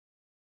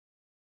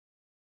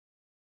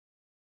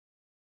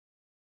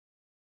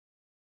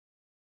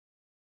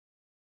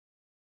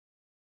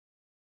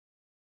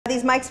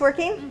These mics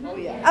working? Oh,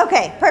 yeah.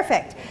 Okay,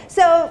 perfect.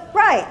 So,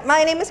 right,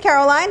 my name is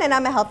Caroline, and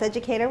I'm a health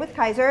educator with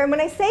Kaiser. And when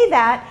I say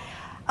that,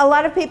 a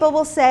lot of people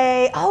will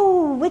say,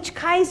 oh, which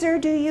Kaiser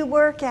do you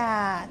work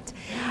at?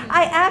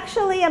 I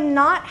actually am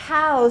not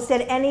housed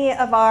at any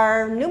of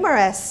our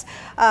numerous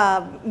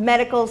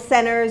medical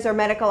centers or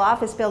medical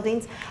office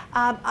buildings.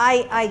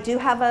 I do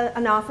have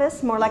an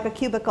office, more like a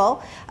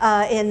cubicle,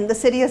 in the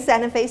city of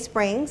Santa Fe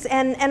Springs,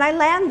 and I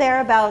land there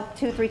about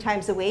 2-3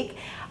 times a week.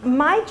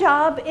 My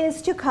job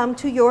is to come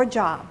to your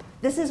job.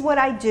 This is what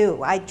I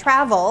do. I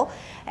travel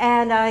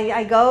and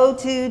I go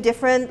to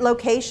different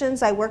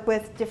locations. I work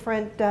with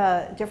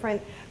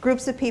different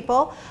groups of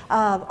people,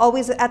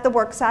 always at the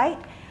work site.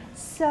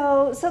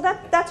 So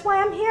that's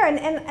why I'm here.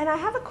 And I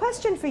have a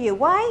question for you.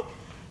 Why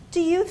do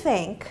you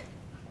think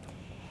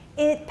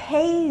it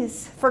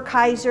pays for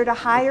Kaiser to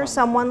hire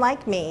someone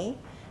like me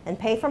and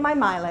pay for my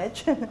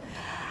mileage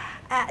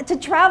to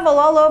travel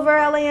all over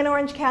LA and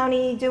Orange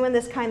County doing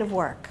this kind of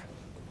work?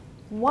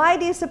 Why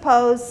do you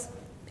suppose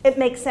it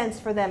makes sense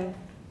for them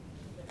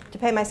to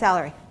pay my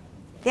salary?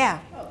 Yeah.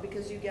 Well,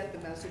 because you get the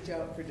message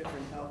out for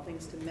different health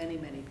things to many,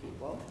 many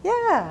people.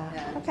 Yeah.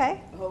 And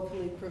okay.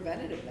 Hopefully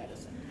preventative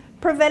medicine.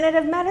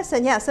 Preventative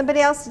medicine. Yeah.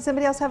 Somebody else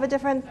have a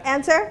different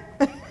answer?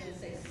 I was going to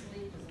say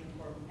sleep is an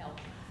important health.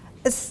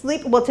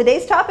 Sleep. Well,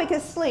 today's topic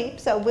is sleep,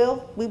 so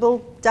we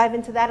will dive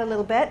into that a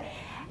little bit.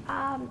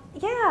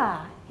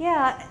 Yeah.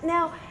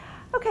 Now,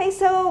 okay.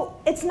 So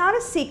it's not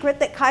a secret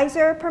that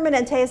Kaiser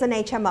Permanente is an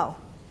HMO.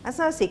 That's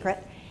not a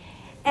secret.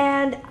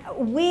 And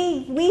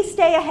we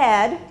stay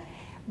ahead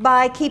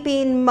by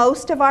keeping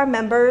most of our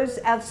members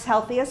as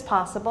healthy as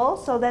possible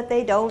so that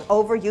they don't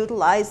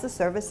overutilize the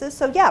services.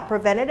 So yeah,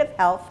 preventative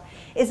health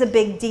is a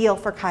big deal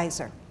for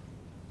Kaiser.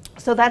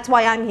 So that's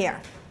why I'm here.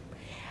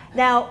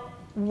 Now,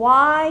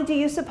 why do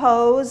you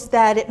suppose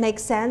that it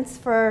makes sense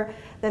for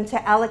them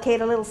to allocate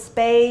a little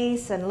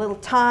space and a little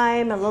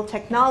time and a little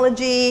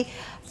technology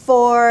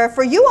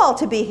for you all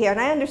to be here? And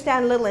I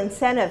understand a little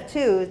incentive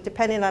too,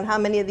 depending on how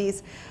many of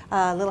these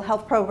little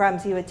health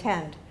programs you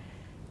attend.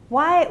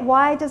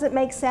 Why does it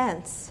make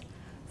sense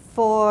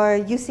for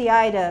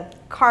UCI to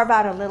carve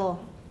out a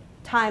little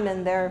time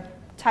in their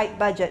tight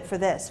budget for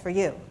this, for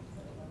you?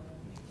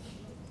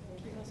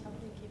 Because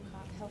helping keep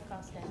health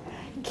costs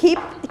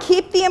down.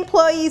 Keep the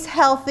employees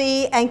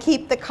healthy and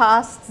keep the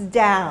costs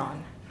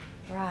down.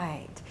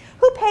 Right.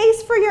 Who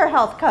pays for your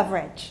health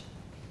coverage?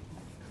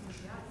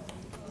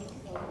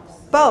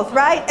 Both,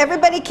 right?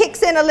 Everybody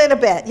kicks in a little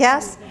bit,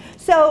 yes?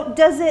 So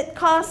does it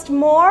cost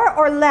more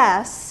or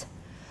less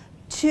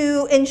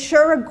to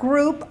insure a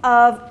group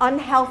of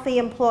unhealthy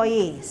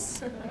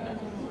employees?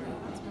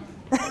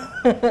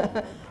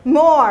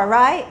 More,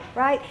 right?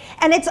 Right?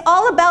 And it's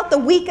all about the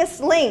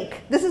weakest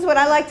link. This is what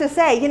I like to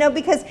say, you know,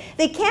 because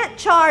they can't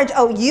charge,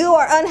 oh, you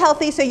are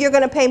unhealthy, so you're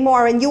going to pay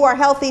more, and you are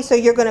healthy, so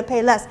you're going to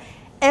pay less.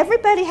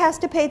 Everybody has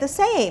to pay the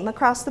same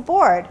across the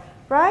board,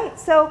 right?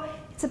 So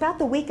it's about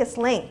the weakest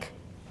link.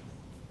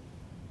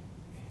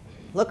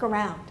 Look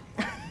around.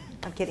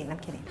 I'm kidding.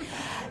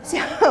 So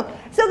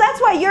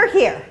that's why you're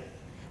here.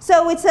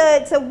 So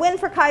it's a win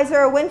for Kaiser,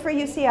 a win for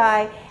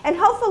UCI, and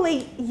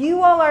hopefully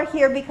you all are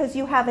here because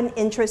you have an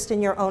interest in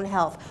your own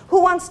health.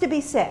 Who wants to be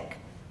sick?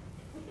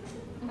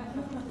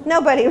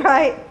 Nobody,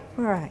 right?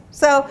 All right.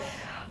 So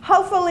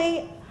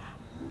hopefully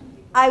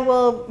I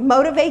will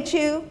motivate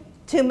you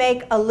to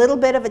make a little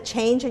bit of a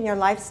change in your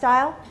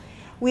lifestyle.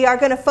 We are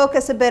going to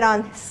focus a bit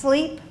on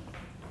sleep.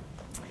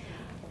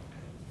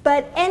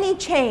 But any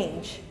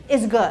change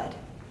is good.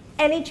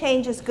 Any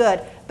change is good,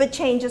 but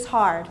change is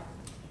hard.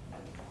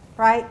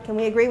 Right? Can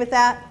we agree with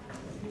that?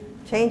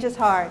 Change is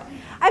hard.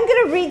 I'm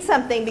going to read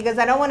something because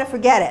I don't want to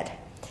forget it.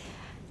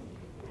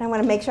 And I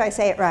want to make sure I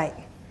say it right.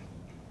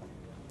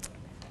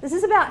 This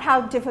is about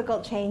how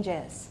difficult change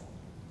is.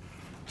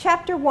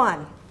 Chapter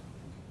 1.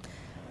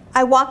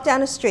 I walk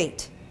down a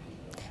street.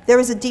 There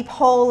is a deep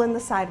hole in the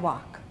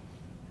sidewalk.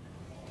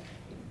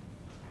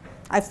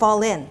 I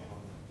fall in.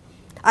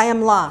 I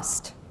am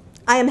lost.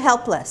 I am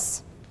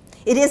helpless.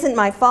 It isn't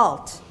my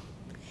fault.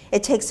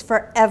 It takes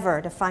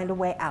forever to find a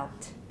way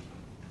out.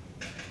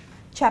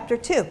 Chapter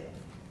 2.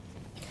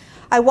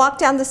 I walk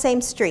down the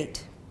same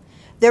street.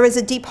 There is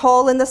a deep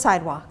hole in the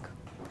sidewalk.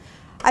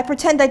 I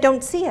pretend I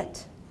don't see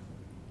it.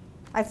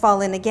 I fall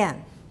in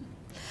again.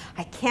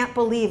 I can't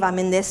believe I'm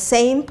in this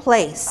same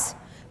place,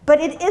 but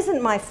it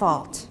isn't my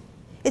fault.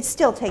 It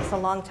still takes a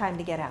long time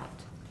to get out.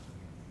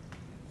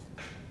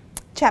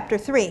 Chapter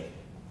 3.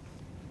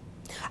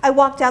 I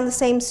walk down the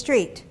same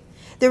street.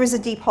 There is a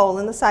deep hole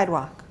in the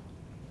sidewalk.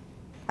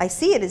 I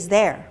see it is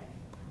there.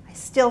 I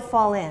still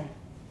fall in.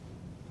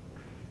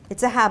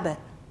 It's a habit.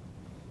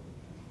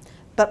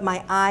 But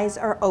my eyes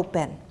are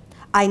open.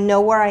 I know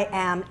where I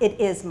am.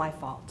 It is my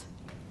fault.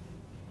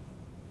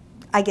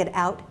 I get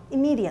out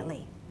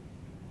immediately.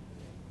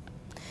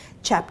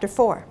 Chapter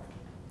 4.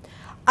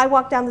 I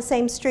walk down the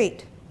same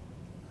street.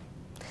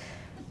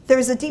 There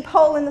is a deep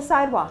hole in the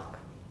sidewalk.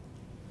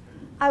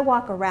 I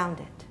walk around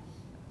it.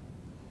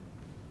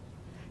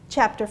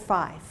 Chapter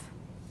 5.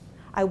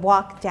 I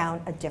walk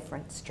down a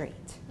different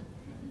street.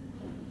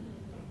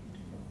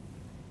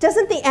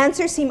 Doesn't the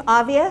answer seem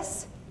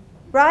obvious?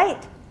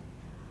 Right?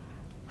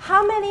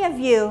 How many of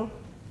you,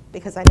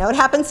 because I know it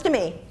happens to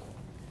me,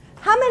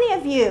 how many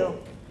of you,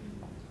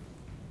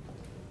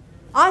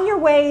 on your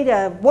way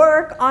to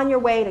work, on your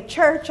way to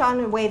church, on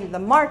your way to the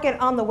market,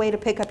 on the way to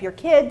pick up your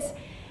kids,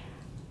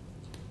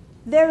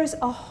 there's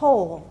a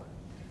hole,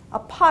 a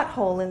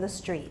pothole in the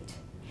street,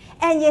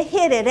 and you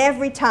hit it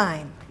every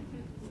time?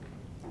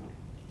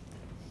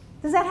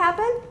 Does that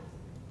happen?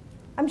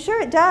 I'm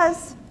sure it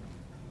does.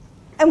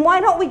 And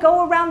why don't we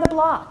go around the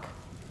block?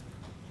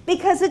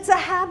 Because it's a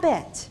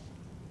habit.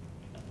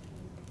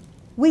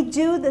 We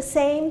do the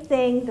same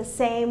thing the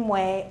same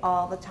way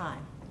all the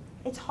time.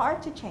 It's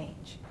hard to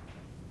change.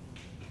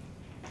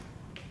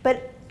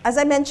 But as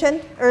I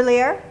mentioned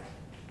earlier,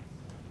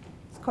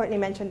 as Courtney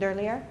mentioned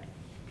earlier,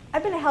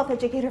 I've been a health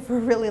educator for a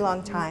really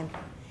long time.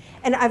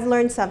 And I've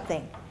learned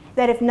something,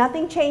 that if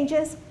nothing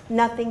changes,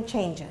 nothing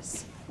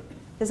changes.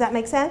 Does that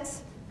make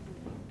sense?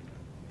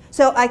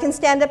 So I can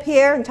stand up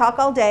here and talk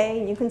all day,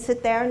 and you can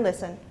sit there and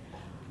listen.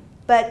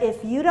 But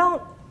if you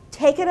don't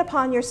take it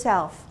upon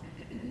yourself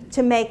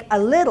to make a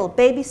little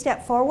baby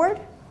step forward,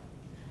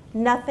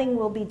 nothing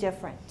will be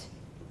different.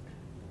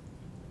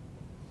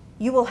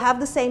 You will have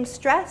the same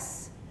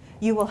stress,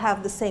 you will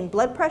have the same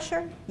blood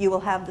pressure, you will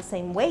have the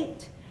same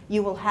weight,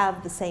 you will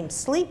have the same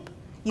sleep,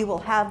 you will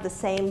have the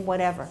same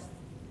whatever.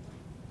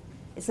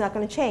 It's not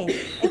going to change,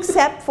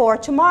 except for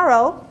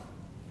tomorrow,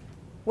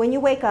 when you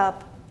wake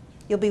up,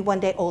 you'll be one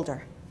day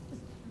older.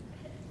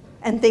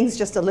 And things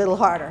just a little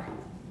harder,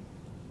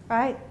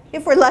 right?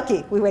 If we're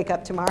lucky, we wake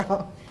up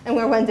tomorrow and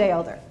we're one day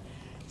older.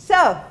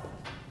 So,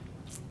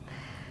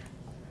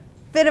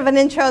 bit of an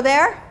intro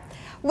there.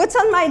 What's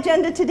on my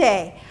agenda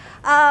today?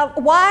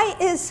 Why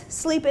is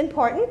sleep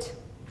important?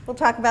 We'll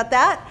talk about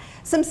that.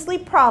 Some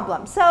sleep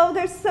problems. So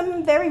there's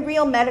some very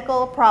real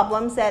medical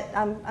problems that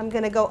I'm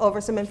going to go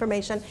over some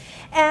information.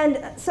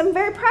 And some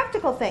very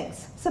practical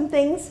things. Some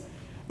things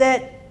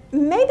that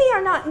maybe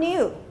are not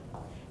new.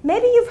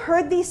 Maybe you've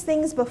heard these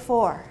things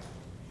before.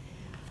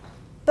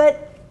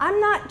 But I'm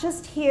not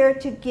just here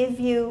to give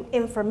you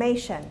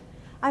information.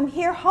 I'm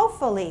here,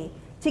 hopefully,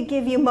 to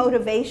give you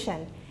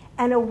motivation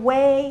and a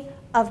way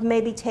of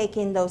maybe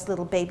taking those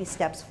little baby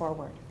steps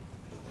forward.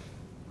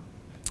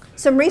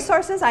 Some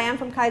resources. I am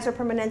from Kaiser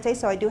Permanente,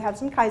 so I do have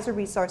some Kaiser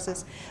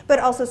resources, but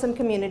also some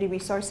community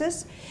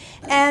resources.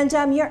 And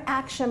your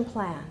action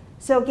plan.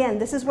 So again,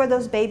 this is where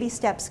those baby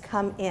steps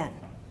come in.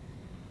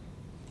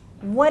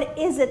 What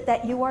is it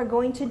that you are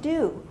going to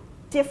do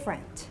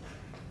different?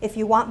 If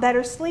you want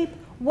better sleep,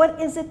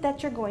 what is it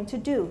that you're going to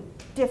do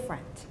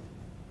different?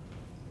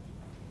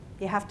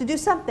 You have to do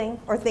something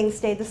or things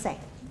stay the same.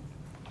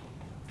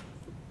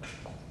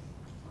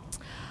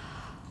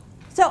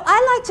 So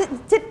I like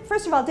to,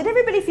 first of all, did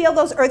everybody feel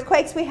those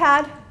earthquakes we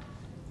had?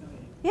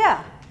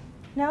 Yeah.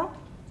 No?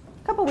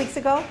 A couple weeks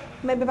ago,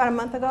 maybe about a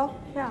month ago?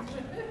 Yeah.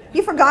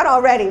 You forgot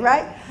already,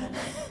 right?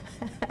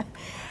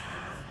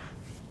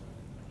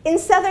 In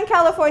Southern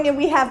California,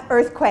 we have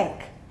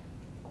earthquake.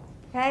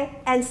 Okay?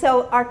 And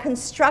so our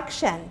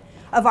construction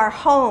of our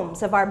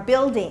homes, of our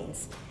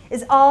buildings,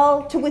 is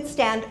all to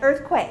withstand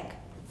earthquake.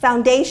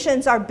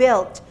 Foundations are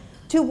built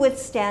to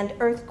withstand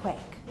earthquake.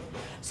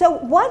 So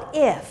what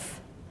if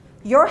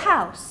your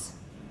house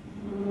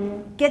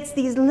gets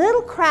these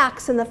little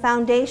cracks in the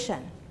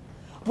foundation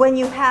when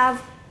you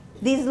have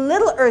these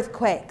little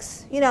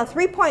earthquakes,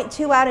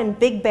 3.2 out in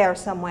Big Bear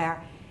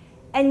somewhere,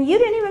 and you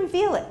didn't even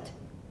feel it,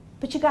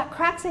 but you got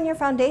cracks in your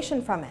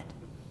foundation from it?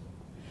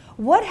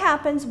 What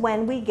happens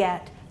when we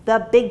get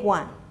the big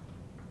one?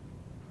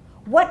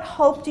 What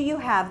hope do you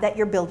have that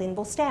your building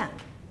will stand?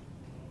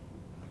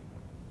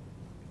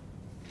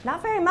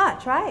 Not very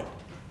much, right?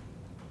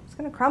 It's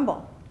going to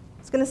crumble.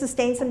 It's going to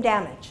sustain some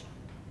damage.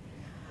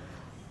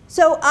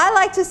 So I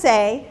like to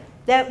say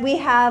that we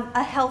have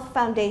a health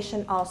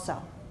foundation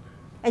also.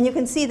 And you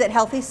can see that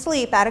healthy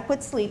sleep,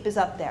 adequate sleep, is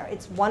up there.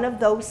 It's one of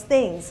those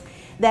things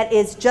that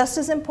is just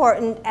as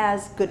important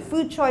as good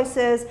food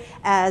choices,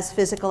 as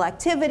physical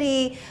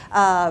activity,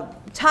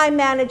 time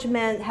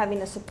management,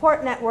 having a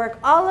support network.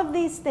 All of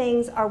these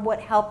things are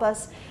what help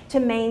us to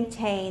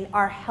maintain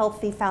our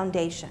healthy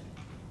foundation.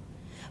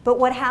 But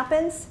what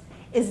happens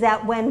is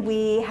that when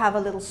we have a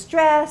little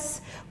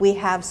stress, we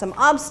have some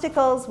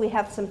obstacles, we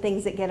have some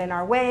things that get in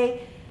our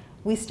way,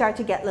 we start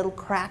to get little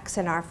cracks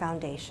in our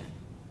foundation.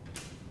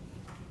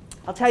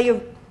 I'll tell you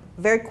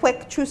a very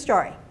quick, true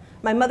story.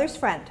 My mother's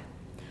friend.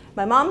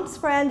 My mom's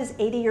friend is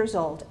 80 years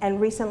old,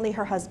 and recently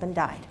her husband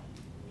died.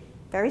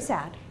 Very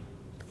sad.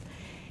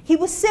 He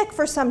was sick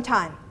for some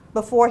time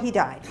before he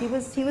died. He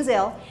was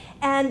ill,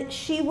 and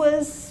she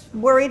was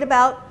worried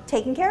about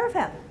taking care of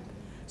him.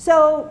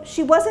 So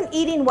she wasn't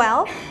eating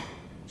well.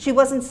 She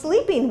wasn't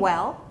sleeping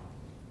well.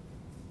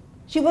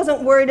 She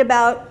wasn't worried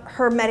about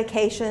her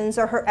medications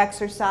or her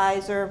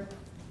exercise, or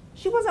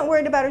she wasn't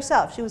worried about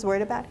herself. She was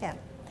worried about him.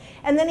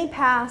 And then he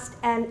passed,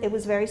 and it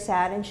was very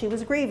sad, and she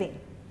was grieving.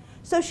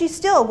 So she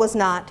still was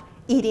not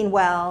eating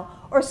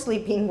well or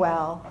sleeping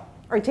well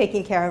or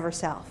taking care of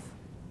herself.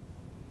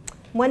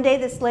 One day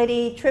this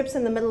lady trips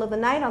in the middle of the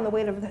night on the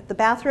way to the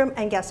bathroom,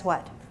 and guess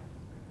what?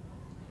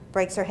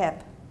 Breaks her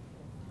hip.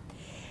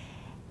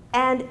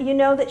 And you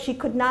know that she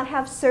could not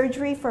have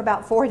surgery for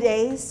about 4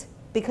 days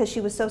because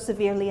she was so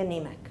severely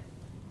anemic.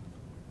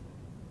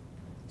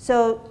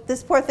 So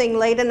this poor thing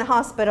laid in the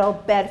hospital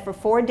bed for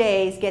 4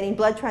 days getting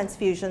blood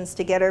transfusions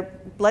to get her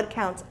blood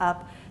counts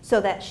up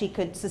so that she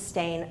could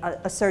sustain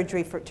a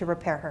surgery to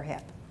repair her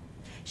hip.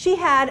 She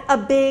had a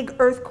big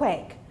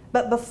earthquake,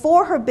 but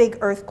before her big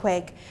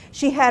earthquake,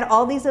 she had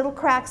all these little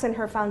cracks in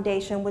her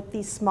foundation with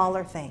these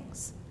smaller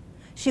things.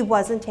 She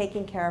wasn't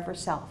taking care of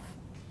herself.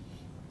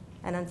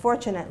 And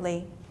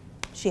unfortunately,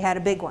 she had a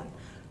big one.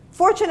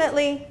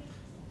 Fortunately,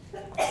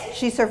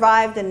 she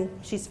survived and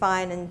she's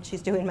fine and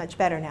she's doing much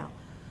better now.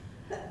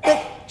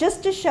 But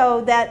just to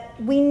show that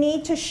we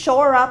need to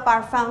shore up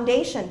our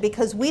foundation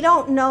because we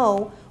don't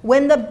know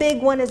when the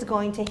big one is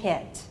going to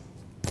hit.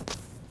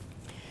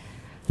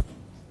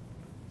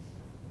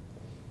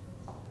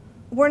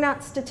 We're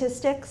not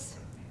statistics.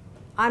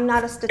 I'm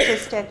not a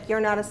statistic, you're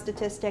not a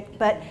statistic,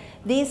 but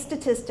these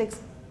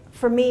statistics,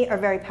 for me, are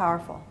very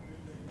powerful.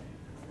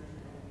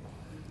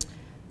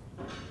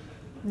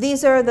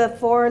 These are the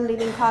 4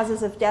 leading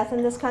causes of death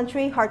in this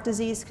country. Heart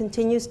disease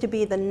continues to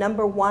be the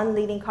 #1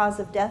 leading cause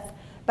of death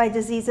by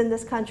disease in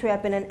this country.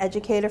 I've been an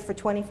educator for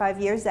 25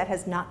 years. That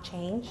has not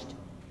changed.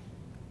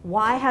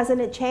 Why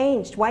hasn't it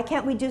changed? Why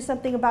can't we do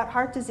something about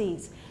heart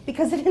disease?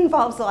 Because it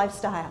involves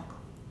lifestyle.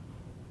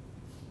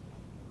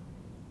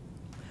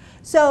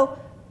 So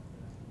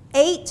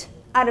 8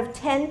 out of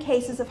 10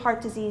 cases of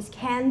heart disease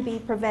can be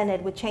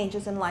prevented with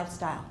changes in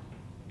lifestyle.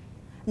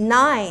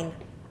 9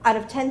 out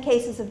of 10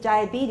 cases of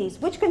diabetes,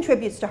 which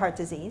contributes to heart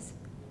disease,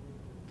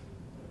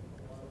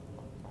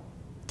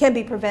 can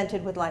be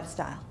prevented with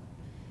lifestyle.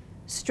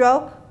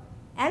 Stroke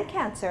and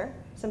cancer,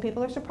 some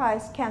people are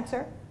surprised,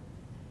 cancer,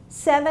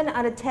 7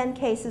 out of 10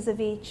 cases of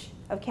each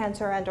of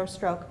cancer and or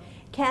stroke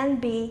can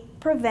be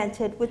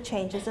prevented with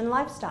changes in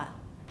lifestyle.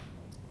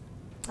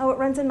 Oh, it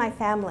runs in my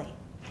family.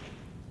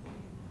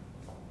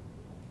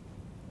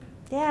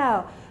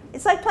 Yeah,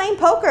 it's like playing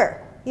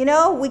poker. You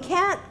know, we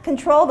can't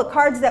control the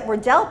cards that we're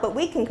dealt, but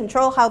we can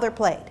control how they're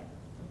played.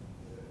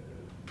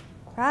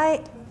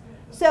 Right?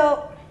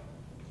 So,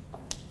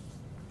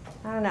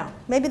 I don't know.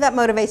 Maybe that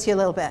motivates you a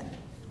little bit.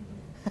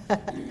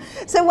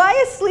 So why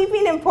is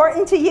sleeping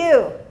important to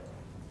you?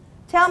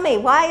 Tell me,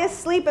 why is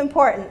sleep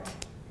important?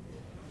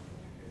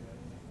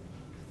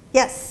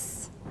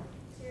 Yes?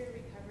 It's your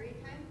recovery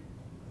time.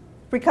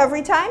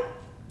 Recovery time?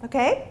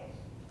 Okay.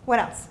 What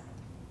else?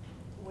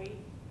 Weight.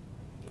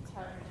 It's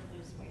harder to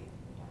lose weight.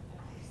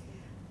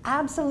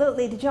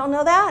 Absolutely. Did y'all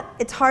know that?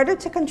 It's harder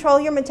to control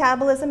your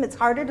metabolism. It's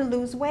harder to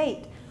lose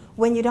weight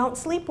when you don't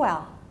sleep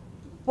well.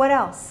 What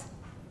else?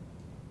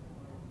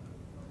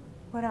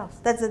 What else?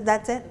 That's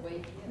it? The way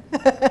you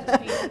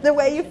feel. The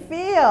way you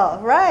feel.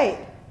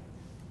 Right.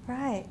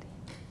 Right.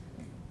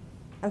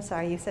 I'm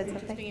sorry, you said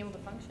something? Just being able to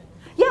function.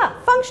 Yeah,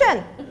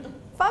 function.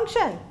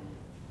 Function.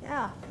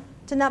 Yeah.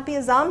 To not be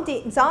a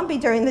zombie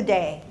during the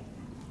day.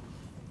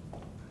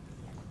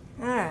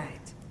 All right.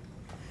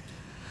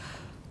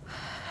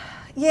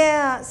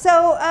 Yeah,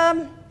 so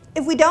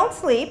if we don't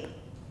sleep,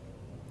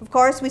 of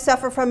course, we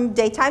suffer from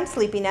daytime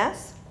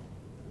sleepiness.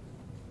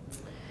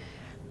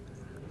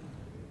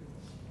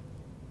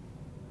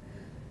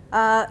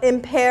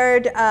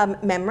 Impaired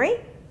memory.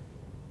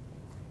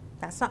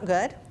 That's not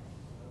good.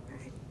 All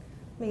right.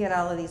 Let me get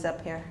all of these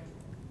up here.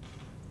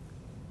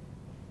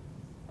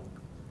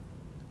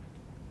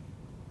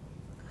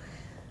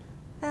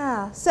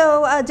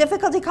 So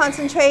difficulty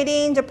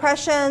concentrating,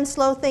 depression,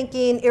 slow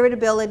thinking,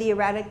 irritability,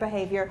 erratic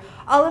behavior,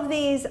 all of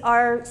these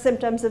are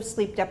symptoms of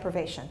sleep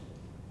deprivation.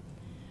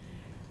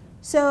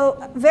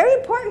 So very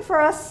important for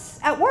us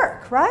at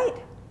work, right?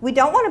 We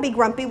don't want to be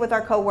grumpy with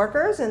our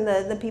coworkers and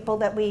the people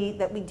that we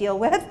deal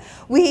with.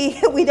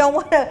 We don't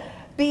want to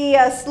be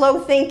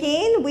slow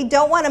thinking. We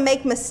don't want to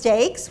make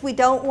mistakes. We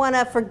don't want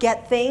to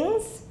forget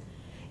things.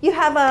 You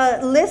have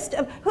a list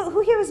of,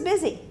 who here is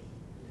busy,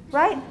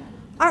 right?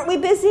 Aren't we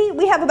busy?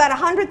 We have about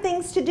 100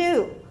 things to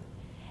do.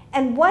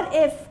 And what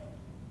if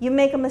you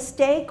make a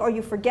mistake or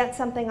you forget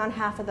something on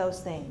half of those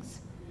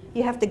things?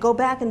 You have to go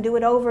back and do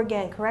it over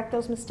again, correct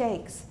those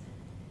mistakes.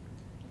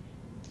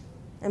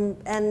 And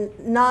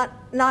not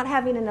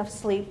having enough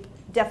sleep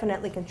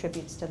definitely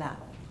contributes to that.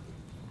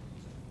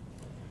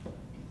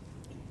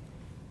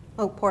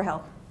 Oh, poor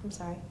health. I'm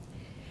sorry.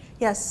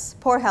 Yes,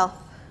 poor health.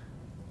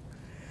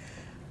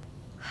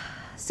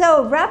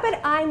 So rapid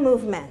eye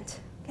movement.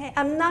 Okay,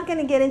 I'm not going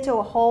to get into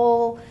a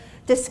whole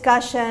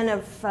discussion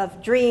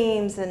of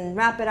dreams and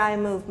rapid eye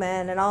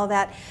movement and all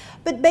that.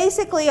 But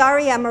basically,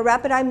 REM, or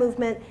rapid eye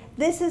movement,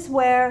 this is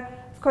where,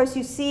 of course,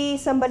 you see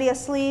somebody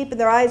asleep and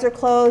their eyes are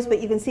closed,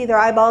 but you can see their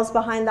eyeballs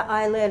behind the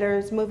eyelid or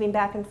is moving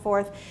back and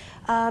forth.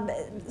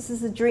 This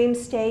is a dream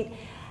state.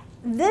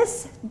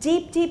 This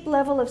deep, deep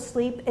level of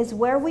sleep is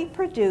where we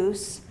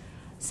produce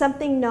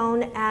something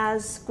known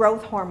as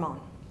growth hormone.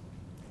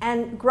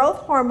 And growth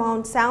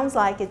hormone sounds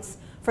like it's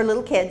for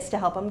little kids to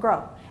help them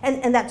grow.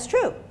 And that's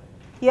true.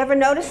 You ever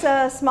notice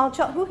a small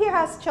child? Who here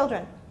has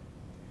children?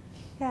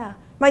 Yeah.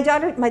 My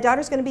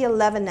daughter's going to be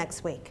 11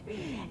 next week.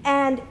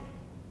 And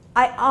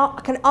I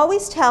can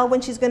always tell when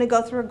she's going to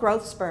go through a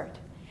growth spurt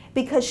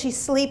because she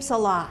sleeps a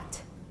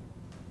lot.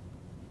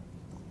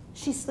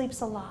 She sleeps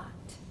a lot.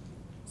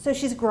 So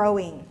she's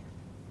growing.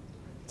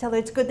 Tell her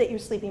it's good that you're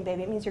sleeping,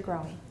 baby. It means you're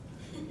growing.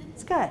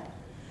 It's good.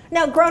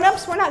 Now,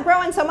 grown-ups, we're not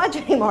growing so much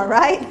anymore,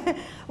 right?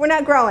 We're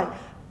not growing.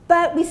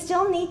 But we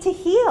still need to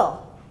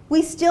heal.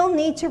 We still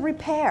need to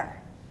repair.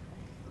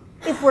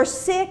 If we're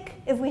sick,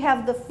 if we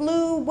have the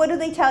flu, what do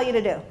they tell you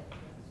to do?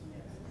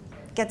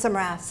 Get some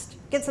rest.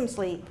 Get some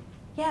sleep.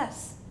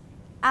 Yes,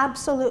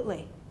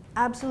 absolutely.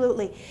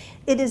 Absolutely.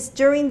 It is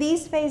during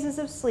these phases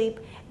of sleep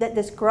that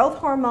this growth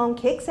hormone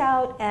kicks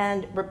out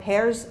and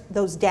repairs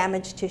those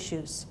damaged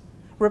tissues,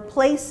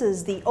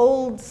 replaces the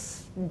old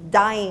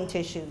dying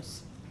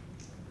tissues.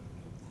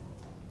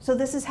 So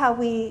this is how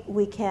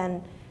we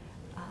can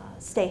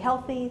stay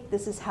healthy.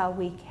 This is how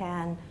we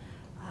can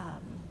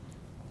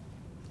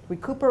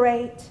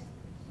recuperate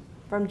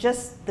from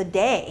just the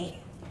day,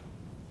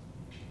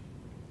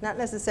 not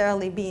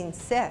necessarily being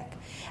sick.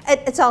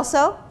 It's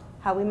also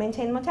how we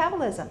maintain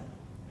metabolism,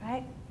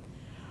 right?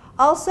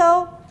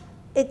 Also,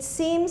 it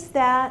seems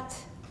that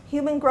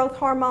human growth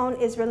hormone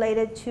is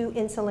related to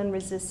insulin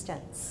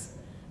resistance.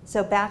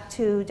 So back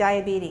to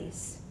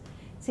diabetes.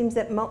 It seems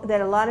that,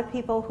 that a lot of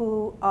people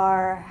who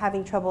are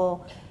having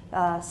trouble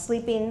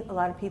sleeping, a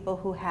lot of people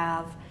who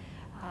have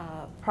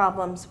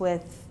problems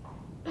with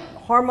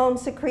hormone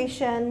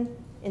secretion,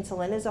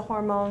 insulin is a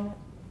hormone,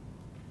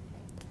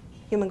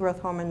 human growth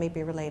hormone may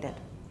be related.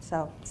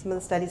 So some of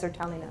the studies are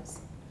telling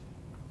us.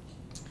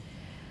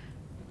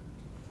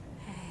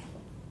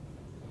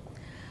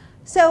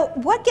 So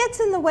what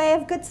gets in the way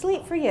of good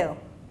sleep for you?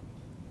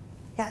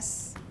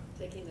 Yes?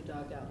 Taking the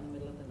dog out in the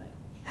middle of the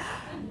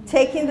night.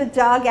 Taking the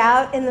dog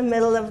out in the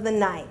middle of the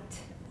night.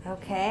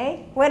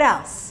 Okay. What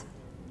else?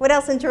 What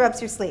else interrupts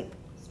your sleep?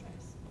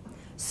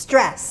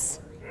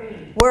 Stress.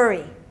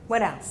 Worry.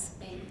 What else?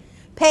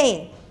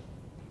 Pain.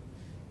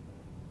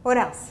 What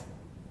else?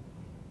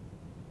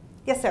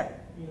 Yes, sir?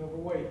 Being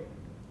overweight.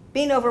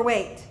 Being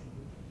overweight.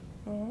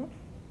 Mm-hmm.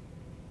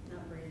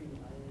 Not breathing.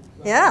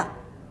 Yeah.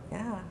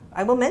 Yeah.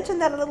 I will mention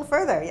that a little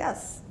further,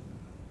 yes.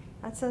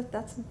 That's a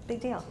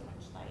big deal.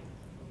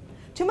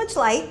 Too much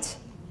light.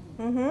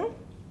 Mm-hmm.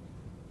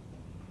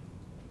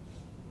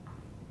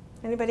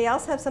 Anybody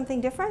else have something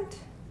different?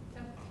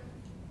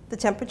 The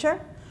temperature?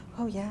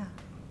 Oh, yeah.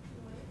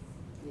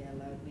 Yeah,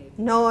 loud neighbors.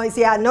 Noise,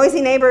 yeah.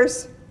 Noisy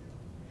neighbors.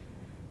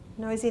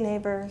 Noisy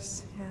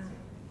neighbors,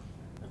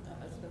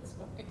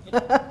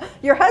 yeah.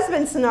 Your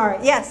husband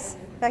snoring. Yes,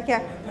 back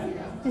here.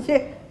 Did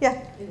you?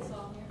 Yeah.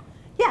 Insomnia?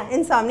 Yeah,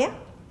 insomnia.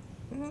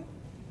 Mm-hmm.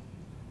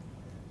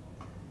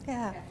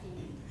 Yeah.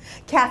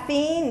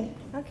 Caffeine.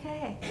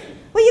 Okay.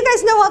 Well, you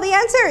guys know all the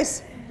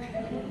answers.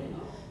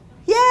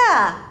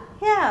 Yeah.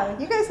 Yeah.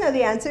 You guys know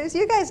the answers.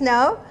 You guys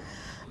know.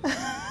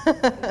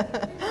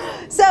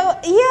 So,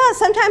 yeah,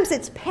 sometimes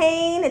it's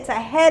pain, it's a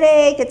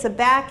headache, it's a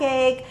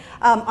backache,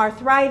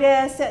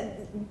 arthritis,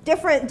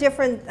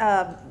 different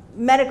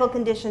medical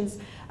conditions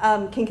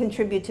can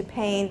contribute to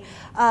pain.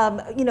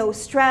 You know,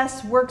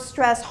 stress, work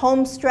stress,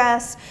 home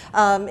stress,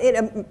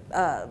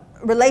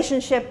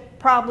 relationship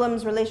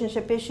problems,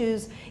 relationship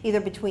issues, either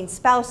between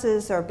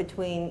spouses or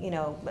between, you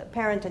know,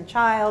 parent and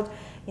child,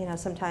 you know,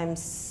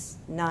 sometimes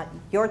not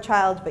your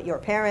child, but your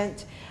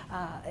parent.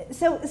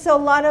 So a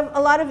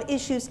lot of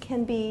issues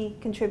can be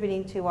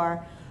contributing to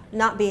our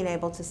not being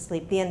able to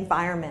sleep. The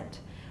environment,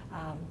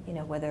 you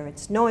know, whether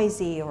it's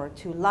noisy or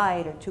too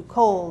light or too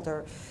cold,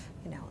 or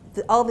you know,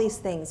 all these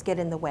things get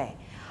in the way.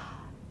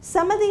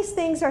 Some of these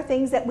things are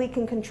things that we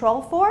can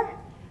control for.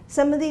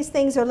 Some of these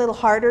things are a little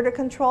harder to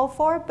control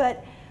for,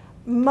 but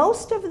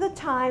most of the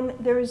time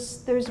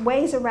there's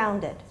ways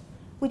around it.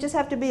 We just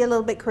have to be a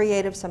little bit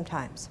creative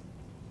sometimes.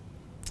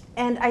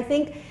 And I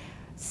think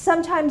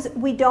sometimes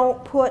we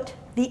don't put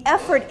the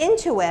effort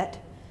into it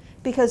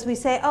because we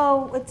say,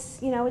 oh, it's,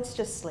 you know, it's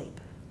just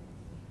sleep.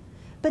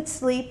 But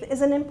sleep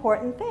is an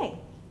important thing.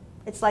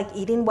 It's like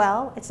eating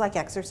well, it's like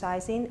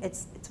exercising.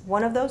 It's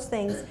one of those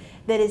things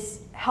that is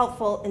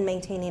helpful in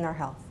maintaining our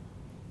health.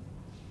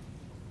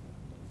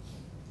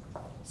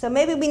 So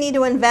maybe we need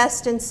to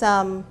invest in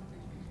some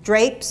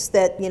drapes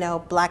that, you know,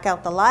 black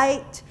out the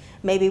light.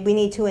 Maybe we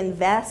need to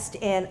invest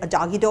in a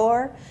doggy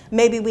door.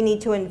 Maybe we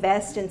need to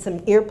invest in some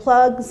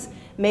earplugs.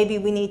 Maybe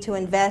we need to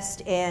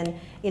invest in,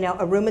 you know,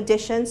 a room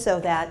addition so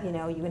that, you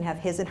know, you can have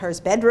his and hers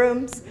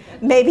bedrooms.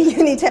 Maybe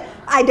you need to,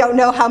 I don't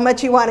know how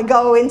much you want to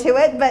go into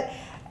it, but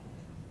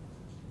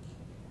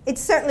it's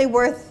certainly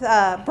worth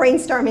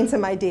brainstorming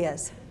some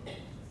ideas.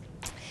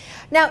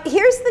 Now,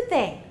 here's the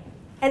thing,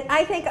 and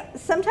I think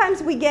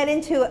sometimes we get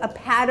into a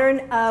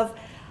pattern of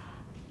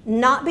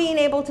not being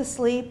able to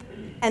sleep,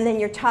 and then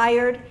you're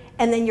tired,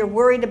 and then you're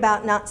worried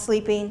about not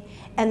sleeping,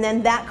 and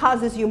then that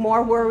causes you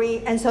more worry,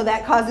 and so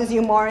that causes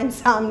you more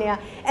insomnia,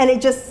 and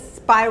it just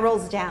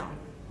spirals down.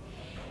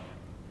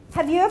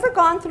 Have you ever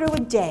gone through a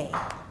day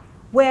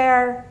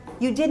where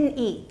you didn't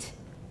eat?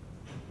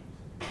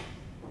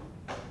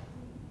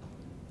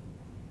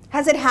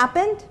 Has it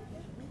happened?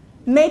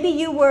 Maybe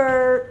you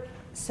were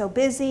so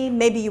busy,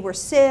 maybe you were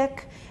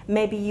sick,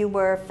 maybe you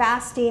were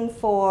fasting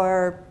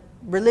for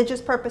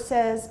religious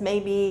purposes,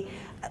 maybe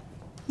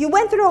you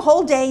went through a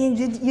whole day and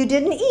you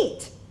didn't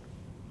eat.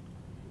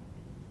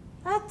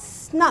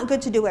 That's not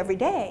good to do every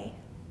day.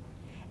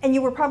 And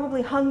you were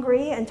probably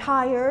hungry and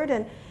tired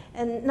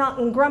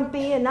and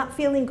grumpy and not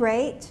feeling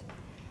great.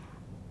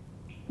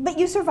 But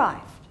you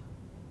survived.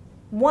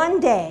 One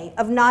day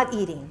of not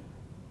eating.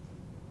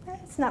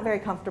 It's not very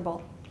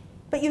comfortable,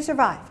 but you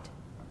survived.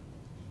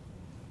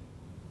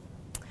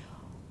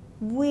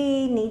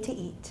 We need to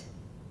eat.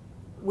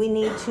 We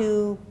need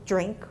to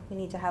drink. We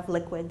need to have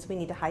liquids. We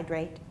need to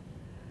hydrate.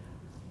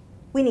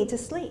 We need to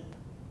sleep.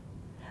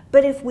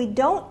 But if we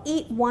don't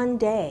eat one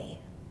day,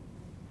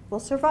 we'll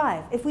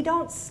survive. If we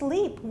don't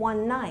sleep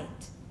one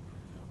night,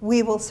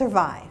 we will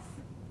survive.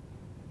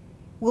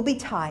 We'll be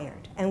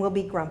tired and we'll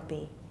be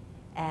grumpy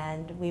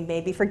and we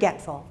may be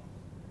forgetful.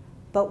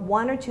 But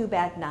 1 or 2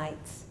 bad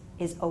nights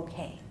is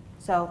okay.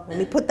 So let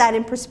me put that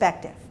in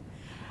perspective.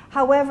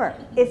 However,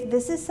 if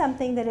this is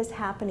something that is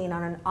happening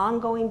on an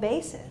ongoing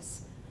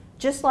basis,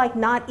 just like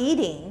not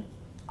eating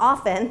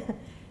often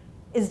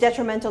is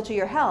detrimental to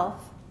your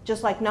health,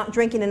 just like not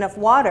drinking enough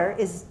water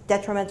is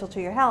detrimental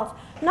to your health,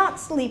 not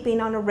sleeping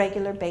on a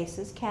regular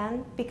basis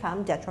can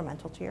become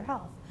detrimental to your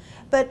health.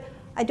 But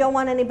I don't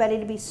want anybody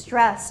to be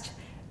stressed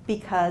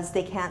because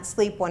they can't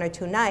sleep 1 or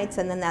 2 nights,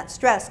 and then that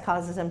stress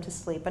causes them to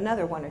sleep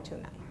another 1 or 2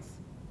 nights.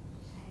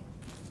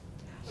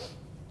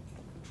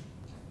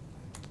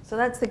 So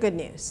that's the good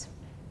news.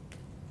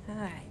 All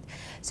right.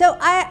 So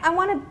I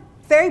want to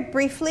very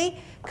briefly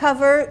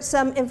cover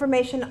some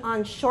information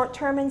on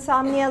short-term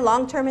insomnia,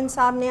 long-term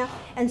insomnia,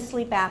 and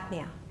sleep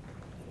apnea.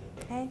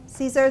 Okay?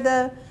 These are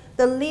the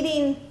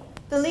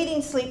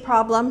leading sleep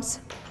problems.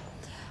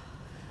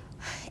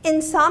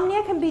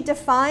 Insomnia can be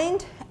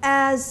defined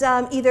as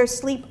either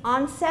sleep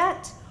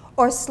onset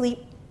or sleep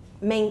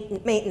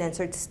maintenance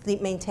or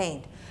sleep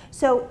maintained.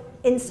 So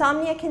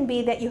insomnia can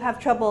be that you have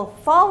trouble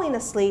falling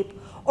asleep,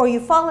 or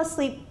you fall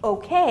asleep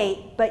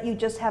okay, but you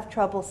just have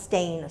trouble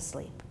staying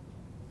asleep.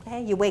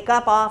 Okay? You wake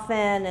up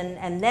often,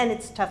 and then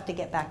it's tough to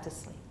get back to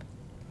sleep.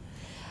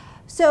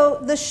 So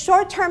the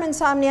short-term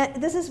insomnia,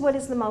 this is what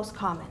is the most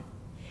common.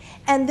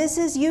 And this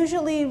is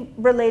usually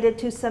related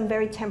to some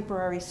very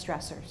temporary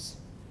stressors.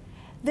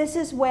 This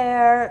is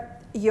where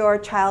your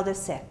child is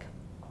sick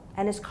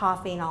and is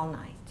coughing all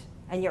night,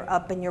 and you're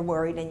up and you're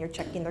worried and you're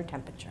checking their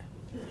temperature.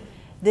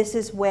 This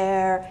is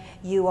where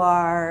you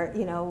are,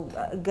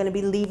 going to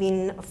be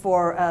leaving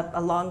for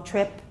a long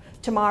trip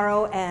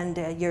tomorrow,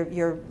 and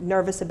you're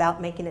nervous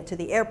about making it to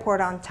the airport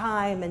on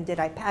time, and did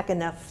I pack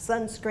enough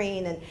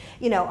sunscreen,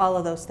 and all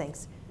of those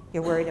things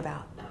you're worried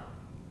about.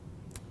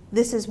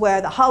 This is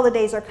where the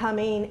holidays are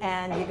coming,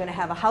 and you're going to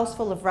have a house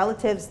full of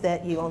relatives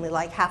that you only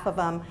like half of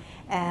them,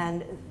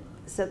 and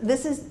so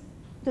this is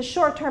the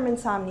short-term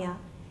insomnia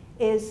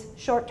is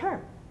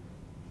short-term.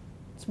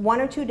 It's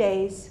 1 or 2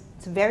 days.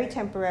 It's very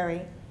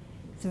temporary.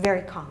 It's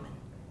very common,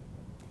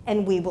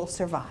 and we will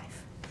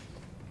survive.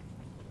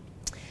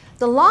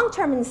 The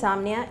long-term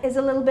insomnia is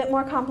a little bit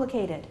more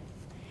complicated.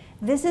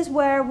 This is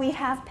where we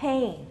have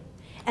pain,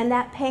 and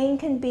that pain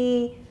can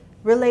be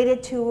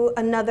related to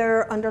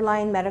another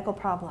underlying medical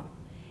problem.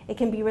 It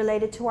can be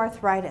related to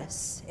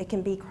arthritis. It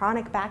can be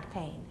chronic back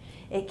pain.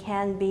 It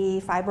can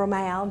be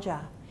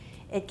fibromyalgia.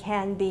 It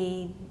can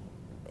be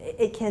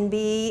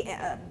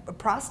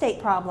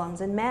prostate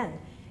problems in men.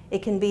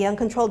 It can be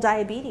uncontrolled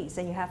diabetes,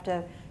 and you have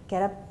to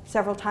get up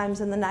several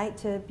times in the night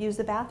to use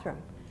the bathroom.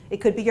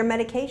 It could be your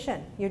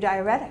medication, your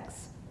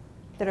diuretics,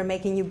 that are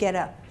making you get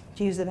up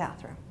to use the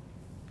bathroom.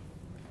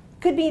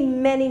 Could be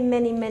many,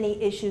 many,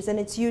 many issues, and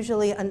it's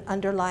usually an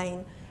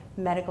underlying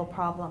medical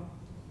problem.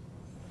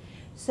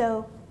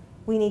 So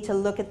we need to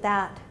look at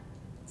that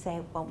and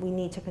say, well, we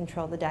need to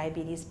control the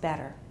diabetes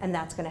better, and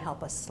that's going to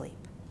help us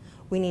sleep.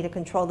 We need to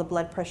control the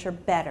blood pressure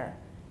better,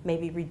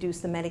 maybe reduce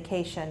the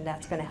medication,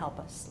 that's going to help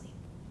us sleep.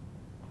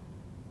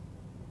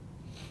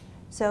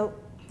 So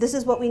this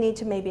is what we need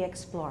to maybe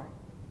explore.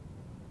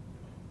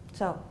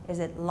 So is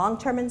it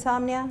long-term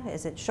insomnia?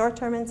 Is it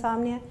short-term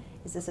insomnia?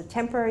 Is this a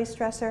temporary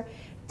stressor?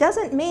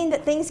 Doesn't mean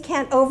that things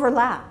can't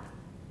overlap.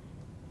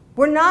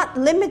 We're not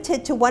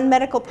limited to one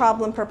medical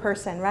problem per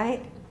person,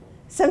 right?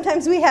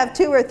 Sometimes we have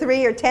 2 or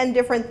 3 or 10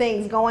 different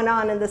things going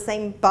on in the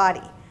same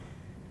body.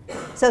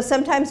 So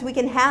sometimes we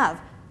can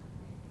have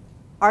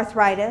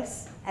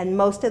arthritis, and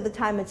most of the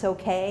time it's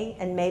okay,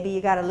 and maybe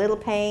you got a little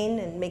pain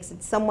and it makes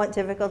it somewhat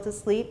difficult to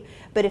sleep.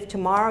 But if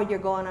tomorrow you're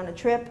going on a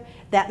trip,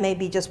 that may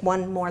be just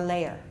one more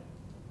layer.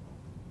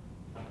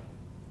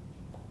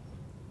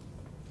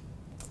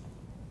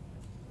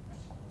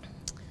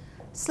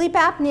 Sleep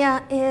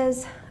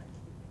apnea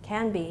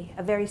can be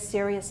a very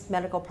serious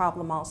medical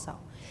problem also.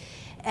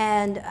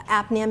 And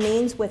apnea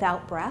means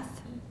without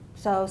breath.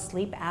 So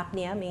sleep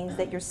apnea means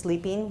that you're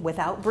sleeping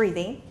without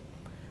breathing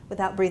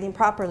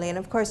properly. And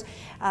of course,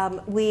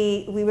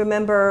 we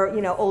remember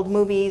old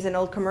movies and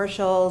old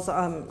commercials,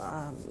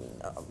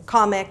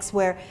 comics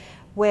where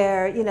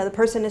where, you know, the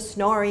person is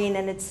snoring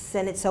and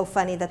it's so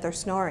funny that they're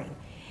snoring.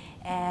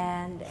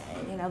 And,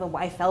 you know, the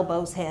wife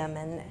elbows him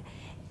and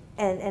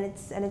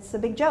it's a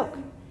big joke.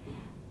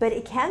 But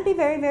it can be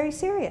very, very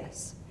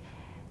serious.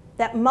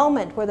 That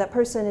moment where that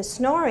person is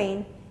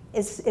snoring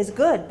is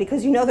good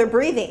because you know they're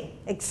breathing.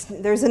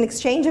 There's an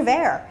exchange of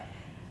air.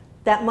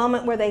 That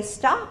moment where they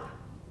stop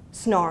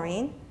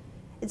snoring,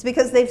 it's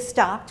because they've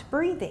stopped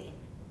breathing.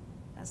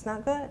 That's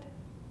not good.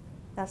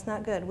 That's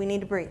not good. We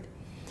need to breathe.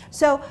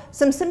 So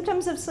some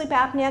symptoms of sleep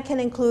apnea can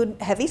include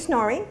heavy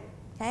snoring,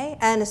 okay,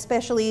 and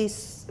especially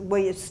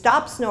where you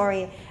stop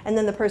snoring and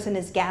then the person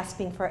is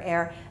gasping for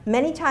air.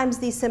 Many times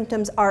these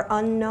symptoms are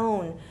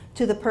unknown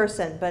to the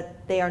person,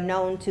 but they are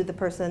known to the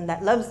person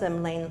that loves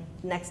them laying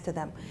next to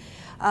them.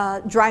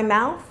 Dry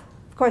mouth.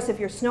 Of course, if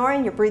you're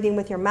snoring, you're breathing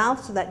with your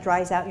mouth, so that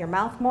dries out your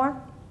mouth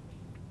more.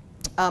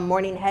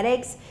 Morning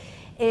headaches.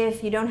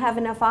 If you don't have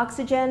enough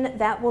oxygen,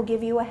 that will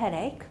give you a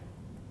headache.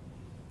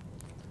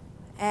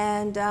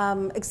 And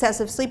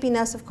excessive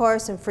sleepiness, of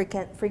course, and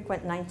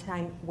frequent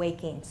nighttime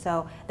waking.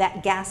 So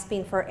that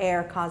gasping for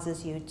air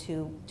causes you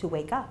to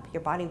wake up.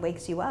 Your body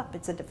wakes you up.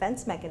 It's a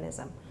defense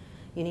mechanism.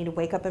 You need to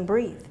wake up and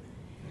breathe.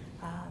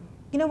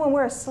 You know, when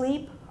we're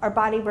asleep, our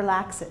body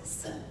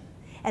relaxes.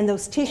 And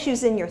those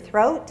tissues in your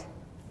throat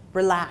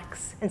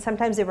relax. And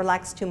sometimes they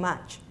relax too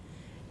much.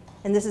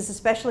 And this is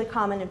especially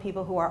common in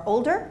people who are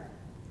older,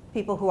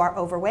 people who are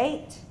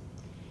overweight,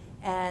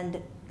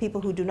 and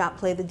people who do not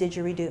play the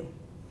didgeridoo.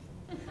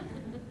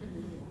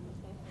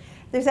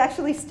 There's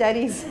actually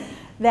studies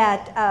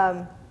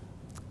that,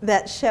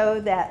 that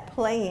show that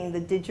playing the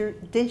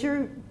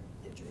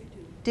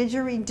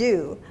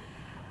didgeridoo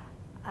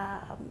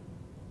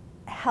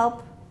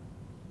help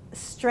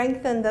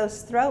strengthen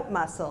those throat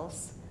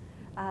muscles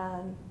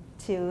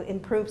to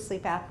improve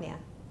sleep apnea.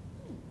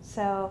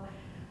 So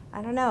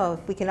I don't know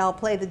if we can all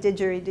play the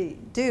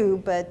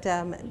didgeridoo, but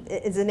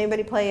does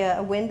anybody play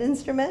a wind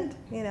instrument?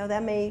 You know,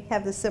 that may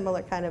have the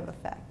similar kind of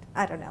effect.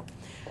 I don't know.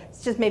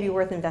 It's just maybe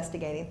worth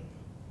investigating.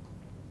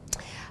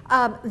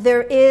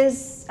 There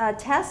is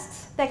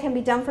tests that can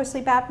be done for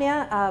sleep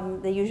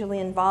apnea. They usually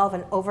involve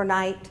an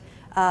overnight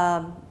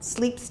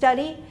sleep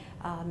study.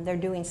 They're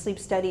doing sleep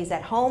studies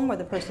at home where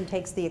the person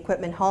takes the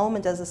equipment home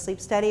and does a sleep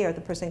study, or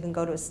the person can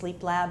go to a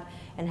sleep lab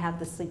and have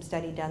the sleep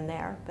study done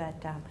there.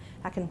 But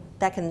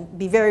that can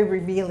be very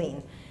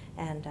revealing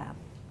and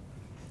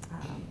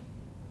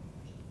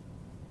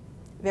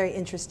very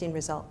interesting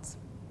results.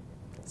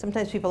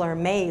 Sometimes people are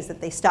amazed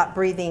that they stop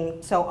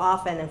breathing so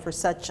often and for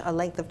such a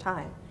length of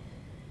time.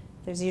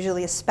 There's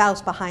usually a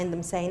spouse behind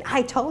them saying,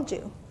 "I told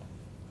you."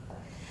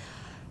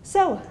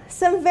 So,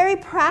 some very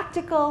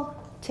practical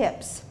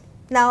tips.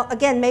 Now,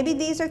 again, maybe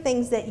these are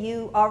things that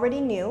you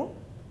already knew,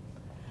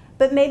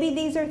 but maybe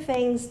these are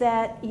things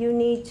that you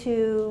need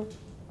to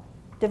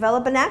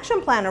develop an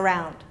action plan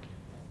around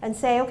and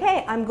say,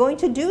 okay, I'm going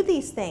to do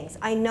these things.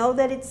 I know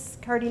that it's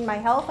hurting my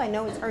health. I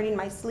know it's hurting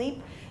my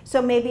sleep. So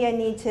maybe I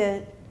need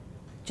to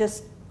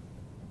just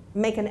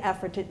make an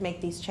effort to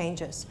make these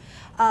changes.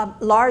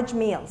 Large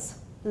meals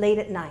late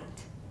at night.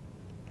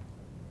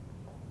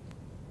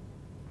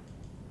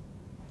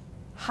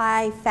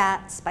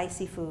 High-fat,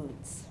 spicy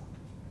foods.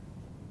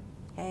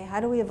 Okay, how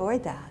do we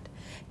avoid that?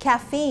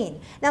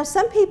 Caffeine. Now,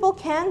 some people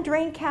can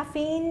drink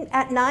caffeine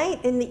at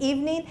night, in the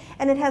evening,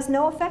 and it has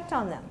no effect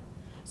on them.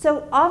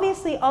 So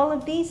obviously, all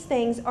of these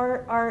things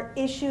are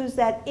issues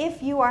that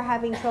if you are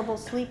having trouble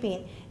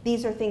sleeping,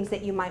 these are things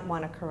that you might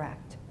want to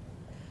correct.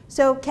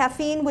 So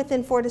caffeine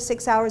within 4 to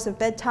 6 hours of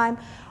bedtime.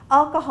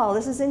 Alcohol,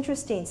 this is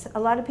interesting. A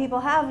lot of people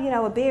have, you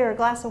know, a beer, a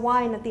glass of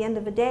wine at the end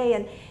of the day,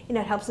 and, you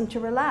know, it helps them to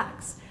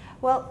relax.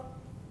 Well,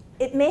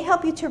 it may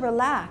help you to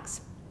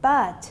relax,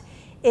 but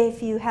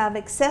if you have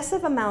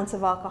excessive amounts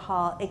of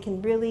alcohol, it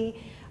can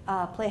really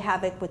play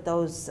havoc with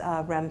those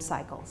REM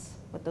cycles,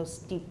 with those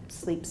deep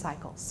sleep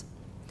cycles.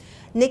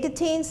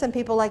 Nicotine, some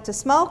people like to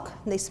smoke.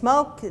 They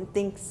smoke,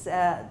 they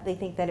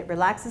think that it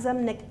relaxes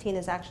them. Nicotine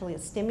is actually a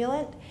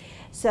stimulant.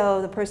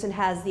 So the person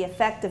has the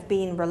effect of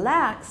being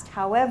relaxed.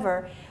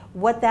 However,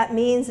 what that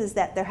means is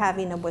that they're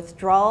having a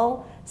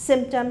withdrawal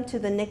symptom to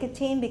the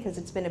nicotine because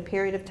it's been a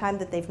period of time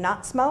that they've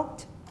not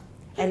smoked.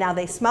 And now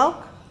they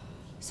smoke.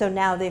 So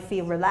now they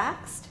feel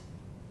relaxed,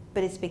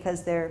 but it's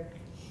because they're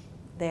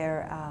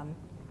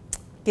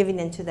giving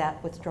into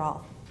that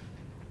withdrawal.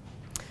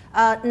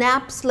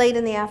 Naps late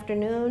in the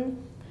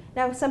afternoon.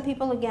 Now, some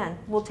people, again,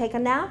 will take a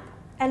nap,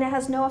 and it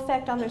has no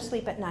effect on their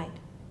sleep at night.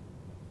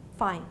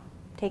 Fine,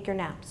 take your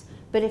naps.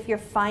 But if you're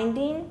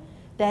finding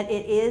that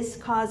it is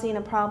causing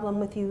a problem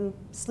with you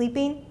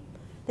sleeping,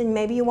 then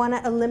maybe you want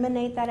to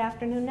eliminate that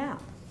afternoon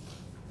nap,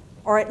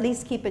 or at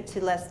least keep it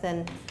to less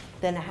than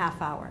a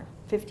half hour.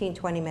 15,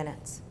 20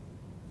 minutes.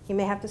 You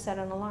may have to set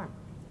an alarm.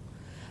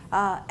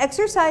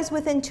 Exercise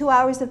within 2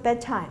 hours of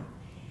bedtime.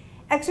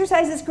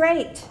 Exercise is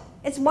great.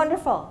 It's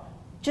wonderful.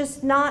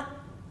 Just not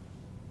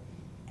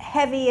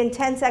heavy,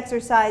 intense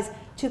exercise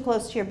too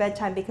close to your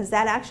bedtime, because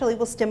that actually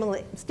will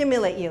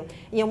stimulate you.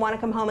 You'll want to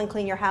come home and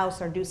clean your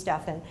house or do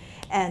stuff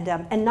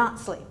and not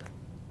sleep.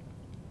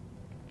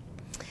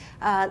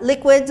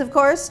 Liquids, of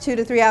course, 2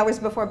 to 3 hours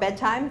before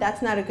bedtime.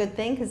 That's not a good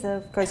thing because,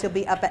 of course, you'll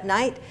be up at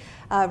night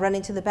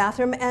running to the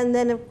bathroom. And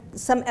then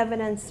some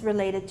evidence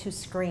related to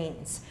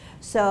screens.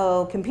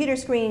 So computer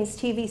screens,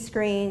 TV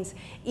screens,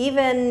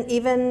 even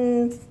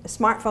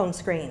smartphone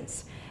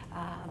screens.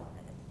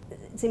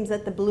 It seems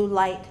that the blue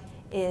light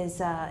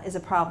is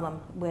a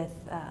problem with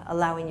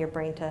allowing your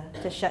brain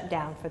to shut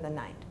down for the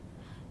night.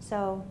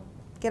 So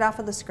get off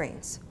of the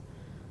screens.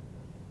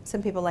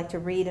 Some people like to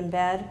read in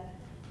bed,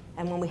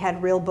 and when we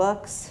had real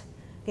books,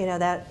 you know,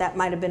 that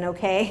might have been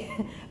okay.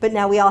 But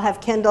now we all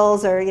have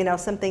Kindles or, you know,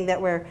 something that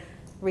we're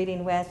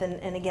reading with,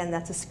 and again,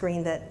 that's a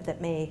screen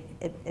that may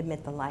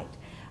emit the light.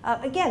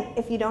 Again,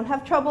 if you don't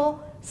have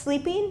trouble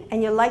sleeping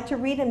and you like to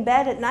read in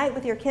bed at night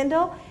with your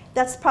Kindle,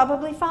 that's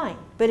probably fine.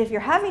 But if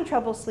you're having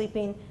trouble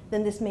sleeping,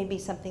 then this may be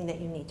something that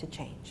you need to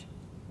change.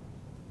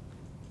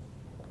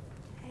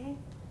 Okay.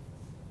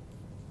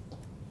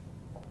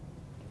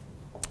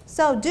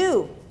 So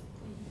do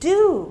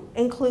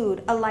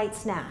include a light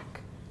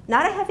snack.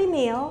 Not a heavy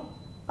meal,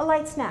 a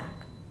light snack.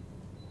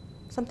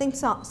 Something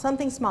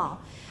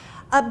small.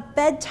 A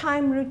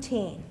bedtime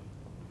routine.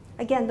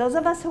 Again, those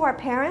of us who are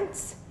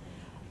parents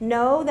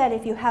know that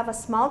if you have a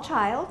small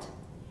child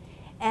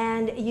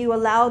and you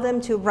allow them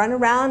to run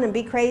around and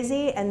be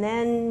crazy and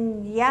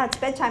then, yeah, it's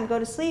bedtime, go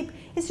to sleep,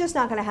 it's just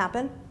not going to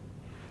happen.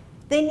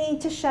 They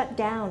need to shut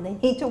down. They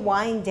need to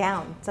wind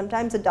down.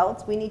 Sometimes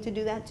adults, we need to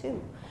do that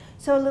too.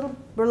 So a little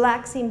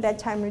relaxing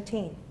bedtime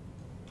routine.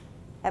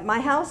 At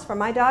my house, for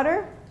my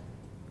daughter,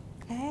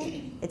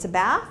 okay, it's a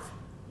bath,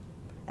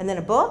 and then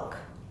a book,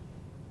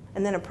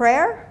 and then a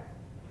prayer,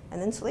 and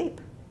then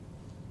sleep.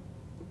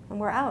 And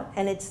we're out.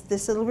 And it's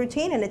this little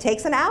routine, and it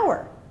takes an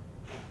hour.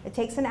 It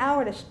takes an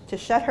hour to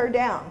shut her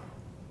down.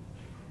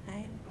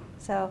 Right?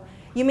 So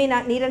you may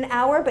not need an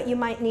hour, but you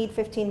might need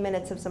 15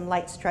 minutes of some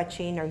light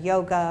stretching or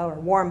yoga or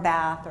warm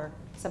bath or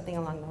something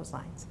along those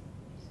lines.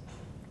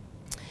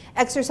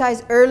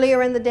 Exercise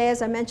earlier in the day,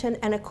 as I mentioned,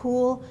 and a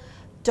cool,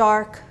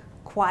 dark,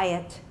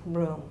 quiet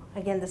room.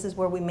 Again, this is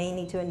where we may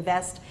need to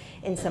invest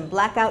in some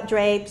blackout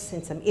drapes,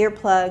 in some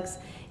earplugs,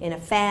 in a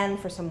fan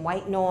for some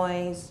white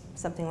noise,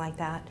 something like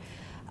that.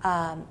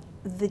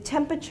 The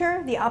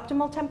temperature, the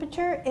optimal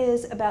temperature,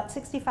 is about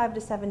 65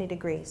 to 70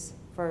 degrees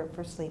for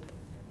sleep.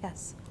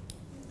 Yes?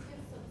 Give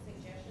some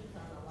suggestions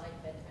on a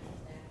light bedtime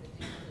snack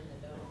that you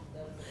and the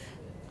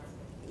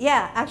those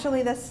Yeah,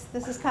 actually, this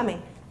is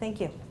coming. Thank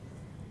you.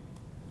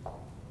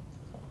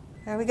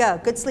 There we go.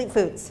 Good sleep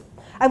foods.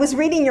 I was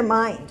reading your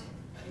mind.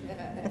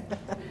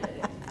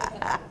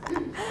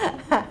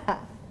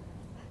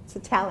 It's a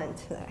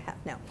talent that I have.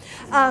 No.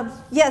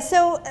 Yeah,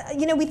 so,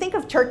 you know, we think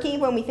of turkey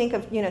when we think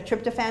of, you know,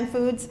 tryptophan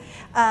foods.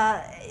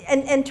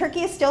 And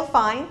turkey is still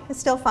fine. It's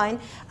still fine.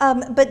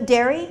 But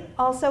dairy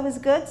also is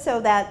good. So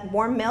that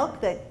warm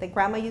milk that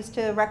Grandma used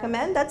to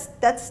recommend,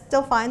 that's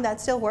still fine. That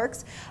still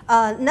works.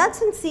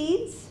 Nuts and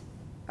seeds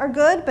are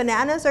good.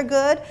 Bananas are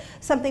good.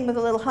 Something with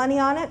a little honey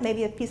on it.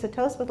 Maybe a piece of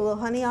toast with a little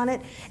honey on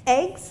it.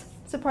 Eggs,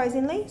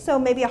 surprisingly. So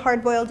maybe a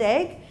hard-boiled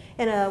egg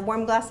in a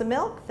warm glass of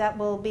milk. That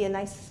will be a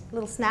nice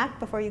little snack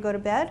before you go to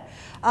bed.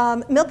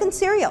 Milk and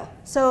cereal.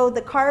 So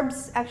the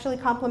carbs actually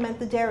complement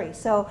the dairy.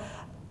 So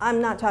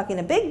I'm not talking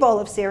a big bowl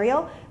of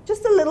cereal,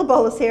 just a little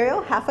bowl of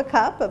cereal, half a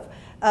cup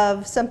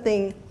of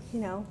something, you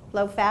know,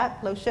 low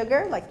fat, low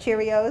sugar, like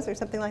Cheerios or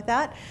something like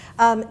that.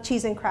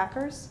 Cheese and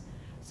crackers.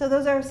 So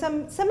those are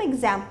some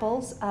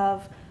examples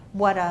of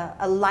what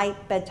a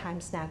light bedtime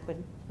snack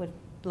would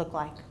look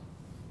like.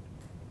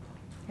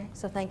 Okay,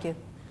 so thank you.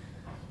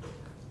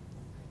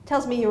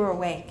 Tells me you were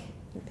awake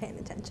and paying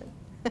attention.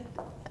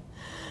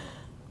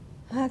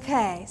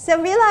 Okay,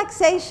 so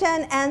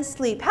relaxation and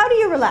sleep. How do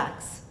you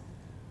relax?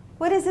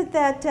 What is it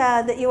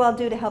that you all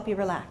do to help you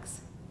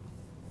relax?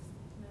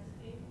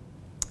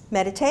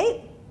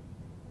 Meditate.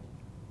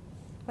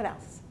 What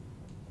else?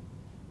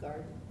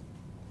 Garden.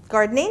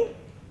 Gardening.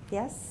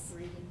 Yes.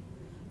 Reading.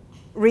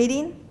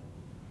 Reading.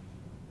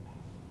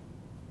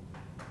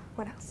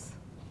 What else?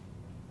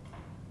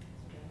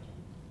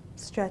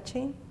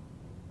 Stretching.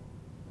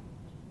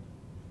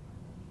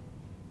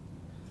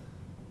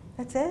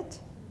 That's it?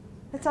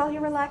 That's all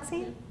you're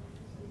relaxing?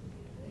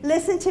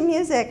 Listen to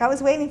music. I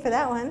was waiting for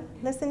that one.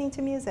 Listening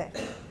to music.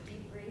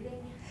 Deep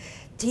breathing.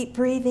 Deep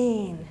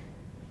breathing.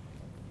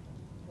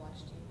 Watch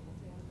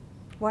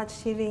TV. Watch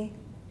TV.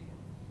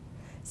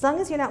 As long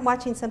as you're not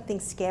watching something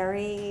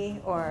scary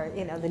or,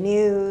 you know, the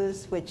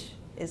news, which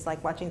is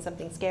like watching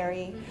something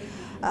scary.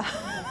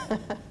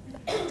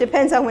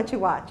 Depends on what you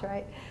watch,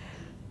 right?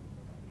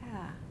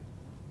 Yeah.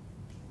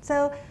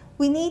 So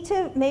we need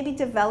to maybe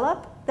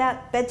develop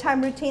that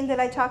bedtime routine that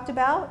I talked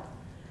about.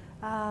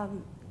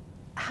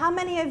 How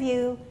many of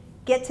you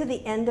get to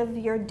the end of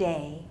your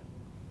day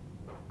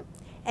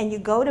and you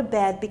go to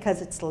bed because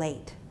it's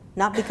late,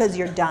 not because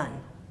you're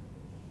done?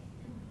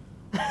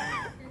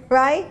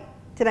 Right?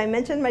 Did I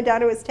mention my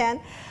daughter was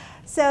 10?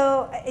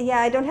 So yeah,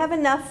 I don't have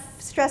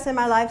enough stress in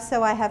my life,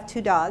 so I have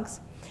 2 dogs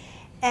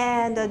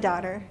and a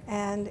daughter,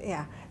 and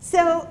yeah.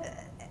 So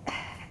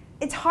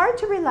it's hard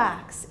to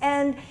relax,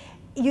 and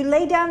you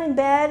lay down in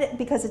bed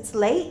because it's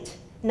late,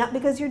 not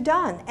because you're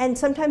done. And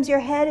sometimes your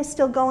head is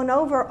still going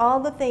over all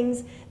the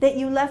things that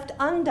you left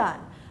undone.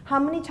 How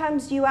many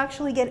times do you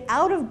actually get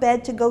out of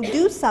bed to go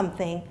do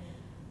something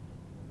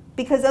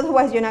because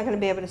otherwise you're not going to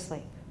be able to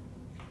sleep?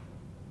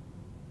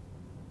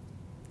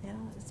 You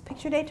know, it's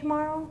picture day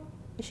tomorrow.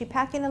 Is she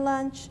packing a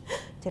lunch?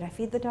 Did I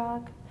feed the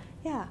dog?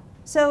 Yeah.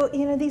 So,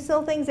 you know, these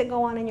little things that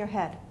go on in your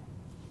head.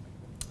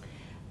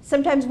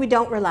 Sometimes we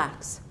don't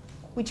relax.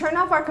 We turn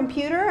off our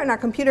computer, and our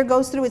computer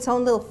goes through its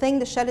own little thing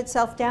to shut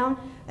itself down,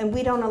 and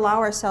we don't allow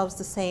ourselves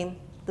the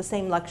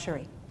same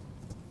luxury.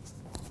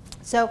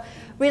 So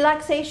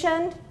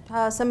relaxation,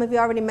 some of you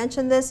already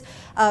mentioned this,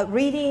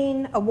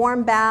 reading, a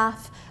warm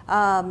bath,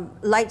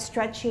 light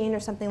stretching or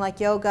something like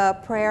yoga,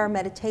 prayer,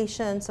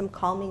 meditation, some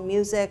calming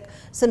music,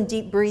 some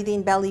deep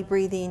breathing, belly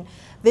breathing,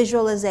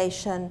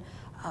 visualization,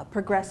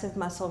 progressive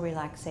muscle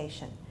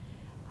relaxation.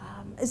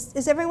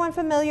 Is everyone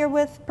familiar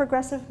with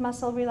progressive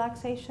muscle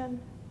relaxation?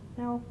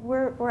 No,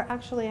 I'm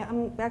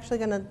actually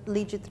going to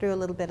lead you through a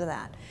little bit of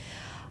that.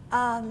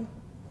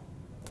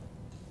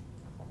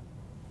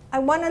 I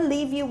want to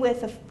leave you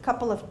with a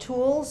couple of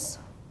tools,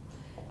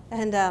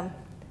 and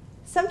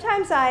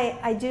sometimes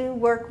I do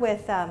work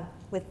with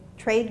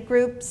trade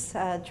groups,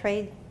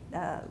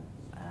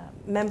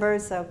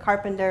 members, so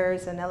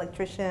carpenters and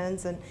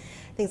electricians and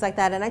things like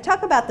that, and I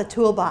talk about the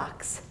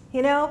toolbox.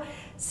 You know,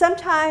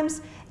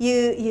 sometimes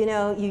you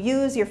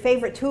use your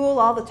favorite tool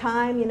all the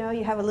time. You know,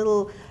 you have a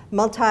little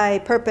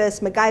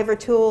multi-purpose MacGyver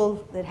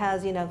tool that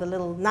has, you know, the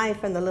little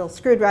knife and the little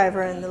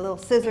screwdriver and the little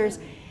scissors.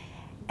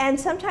 And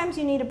sometimes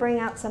you need to bring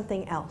out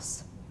something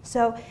else.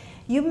 So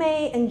you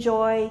may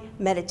enjoy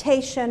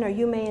meditation, or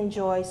you may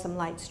enjoy some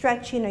light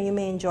stretching, or you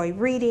may enjoy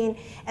reading,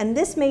 and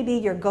this may be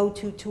your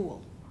go-to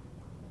tool,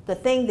 the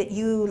thing that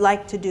you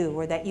like to do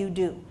or that you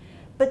do.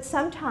 But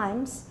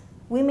sometimes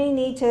we may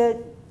need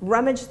to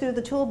rummage through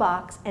the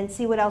toolbox and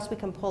see what else we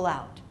can pull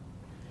out.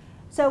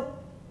 So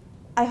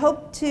I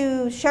hope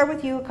to share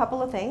with you a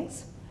couple of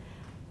things.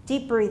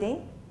 Deep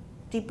breathing.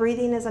 Deep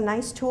breathing is a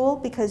nice tool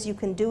because you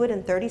can do it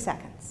in 30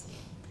 seconds.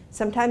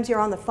 Sometimes you're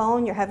on the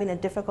phone, you're having a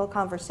difficult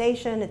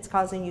conversation, it's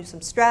causing you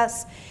some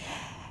stress,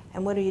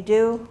 and what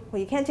do?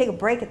 Well, you can't take a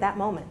break at that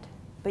moment,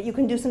 but you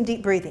can do some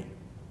deep breathing,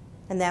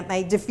 and that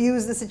may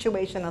diffuse the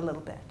situation a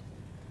little bit.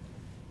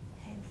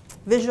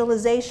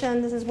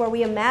 Visualization, this is where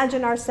we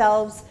imagine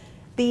ourselves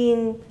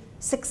being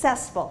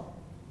successful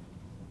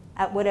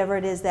at whatever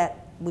it is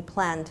that we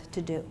planned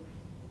to do.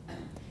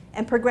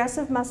 And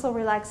progressive muscle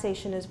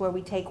relaxation is where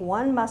we take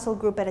one muscle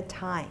group at a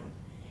time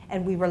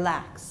and we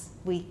relax.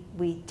 We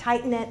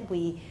tighten it,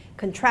 we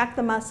contract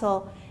the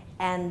muscle,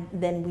 and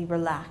then we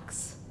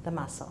relax the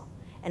muscle.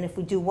 And if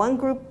we do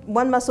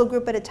one muscle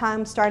group at a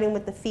time, starting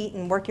with the feet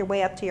and work your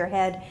way up to your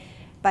head,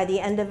 by the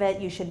end of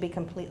it, you should be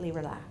completely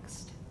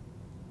relaxed.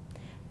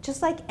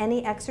 Just like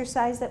any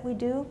exercise that we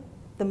do,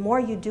 the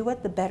more you do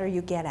it, the better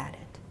you get at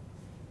it.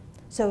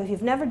 So if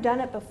you've never done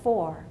it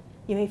before,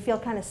 you may feel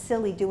kind of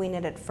silly doing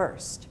it at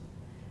first.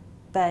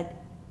 But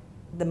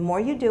the more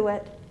you do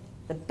it,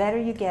 the better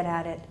you get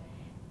at it,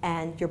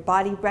 and your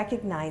body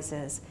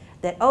recognizes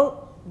that,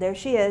 oh, there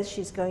she is,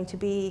 she's going to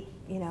be,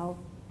 you know,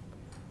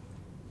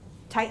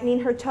 tightening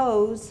her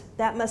toes.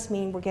 That must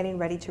mean we're getting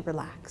ready to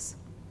relax.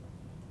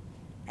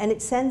 And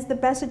it sends the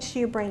message to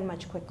your brain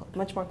much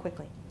more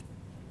quickly.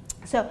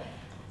 So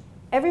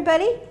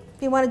everybody,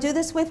 if you want to do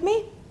this with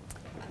me,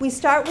 we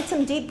start with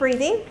some deep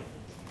breathing.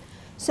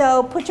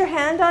 So put your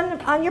hand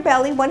on your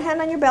belly, one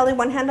hand on your belly,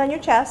 one hand on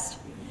your chest.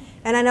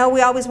 And I know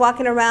we're always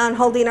walking around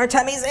holding our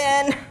tummies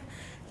in.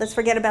 Let's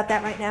forget about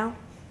that right now.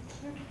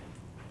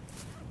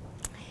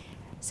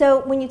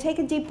 So when you take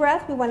a deep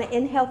breath, we want to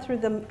inhale through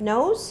the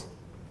nose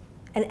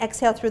and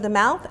exhale through the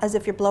mouth as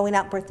if you're blowing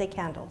out birthday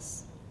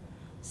candles.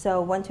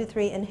 So 1, 2,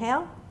 3,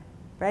 inhale.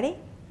 Ready?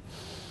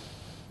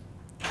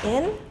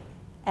 In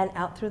and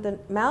out through the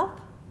mouth.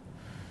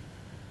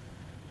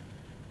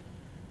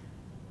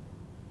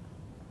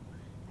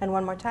 And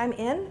one more time,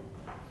 in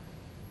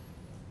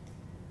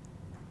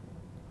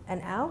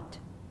and out.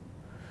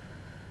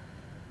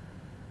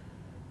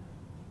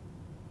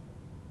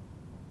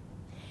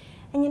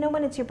 And you know,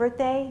 when it's your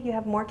birthday, you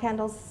have more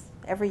candles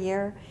every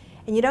year,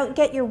 and you don't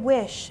get your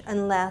wish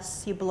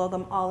unless you blow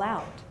them all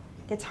out.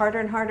 It gets harder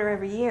and harder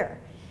every year.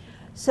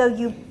 So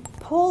you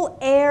pull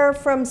air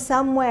from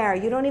somewhere.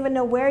 You don't even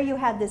know where you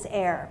had this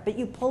air, but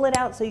you pull it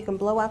out so you can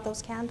blow out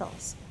those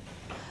candles.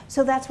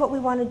 So that's what we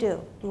want to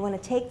do. We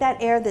want to take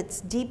that air that's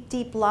deep,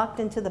 deep locked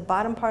into the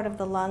bottom part of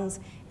the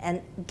lungs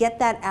and get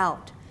that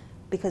out.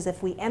 Because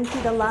if we empty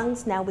the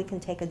lungs, now we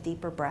can take a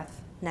deeper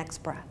breath,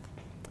 next breath.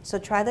 So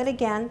try that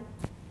again.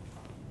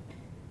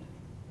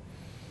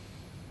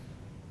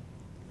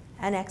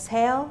 And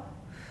exhale.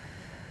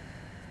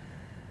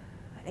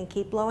 And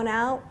keep blowing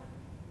out.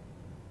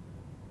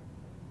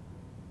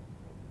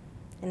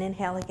 And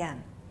inhale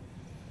again.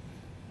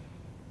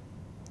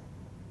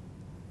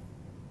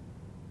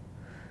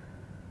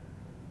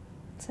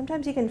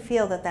 Sometimes you can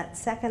feel that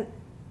second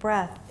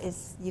breath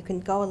is, you can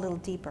go a little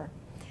deeper.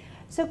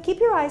 So keep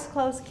your eyes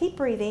closed, keep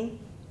breathing,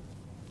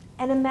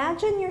 and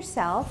imagine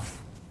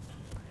yourself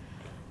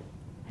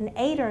an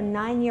 8 or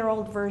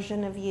 9-year-old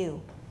version of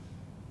you.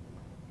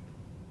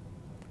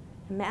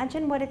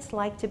 Imagine what it's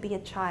like to be a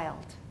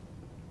child.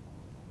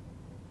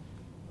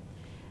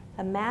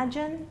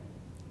 Imagine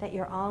that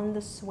you're on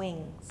the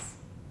swings.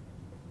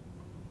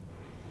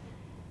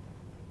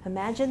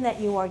 Imagine that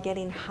you are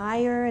getting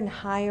higher and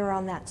higher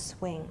on that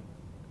swing.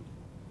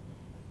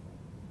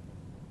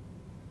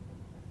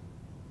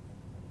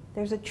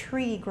 There's a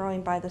tree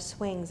growing by the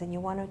swings, and you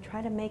want to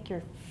try to make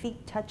your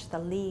feet touch the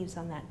leaves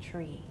on that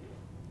tree.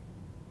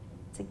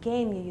 It's a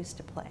game you used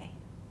to play.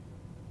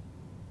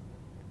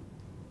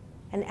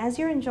 And as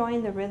you're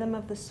enjoying the rhythm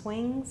of the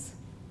swings,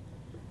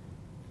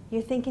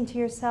 you're thinking to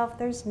yourself,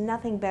 there's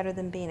nothing better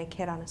than being a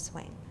kid on a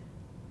swing.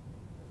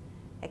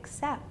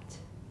 Except,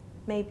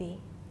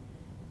 maybe,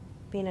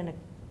 being a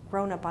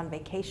grown-up on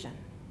vacation.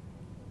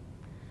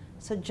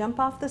 So jump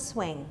off the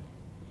swing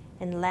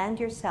and land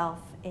yourself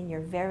in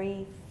your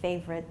very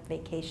favorite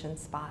vacation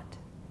spot.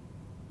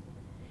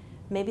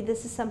 Maybe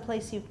this is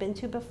someplace you've been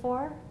to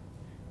before.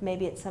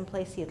 Maybe it's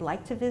someplace you'd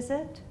like to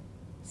visit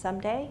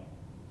someday.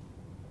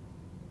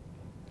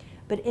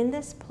 But in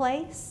this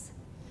place,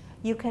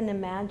 you can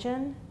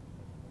imagine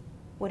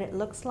what it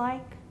looks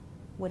like,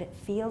 what it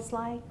feels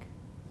like,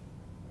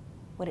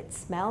 what it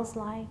smells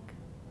like.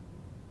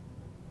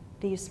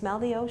 Do you smell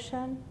the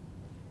ocean?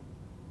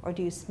 Or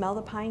do you smell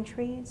the pine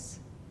trees?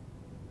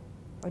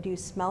 Or do you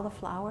smell the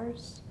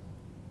flowers?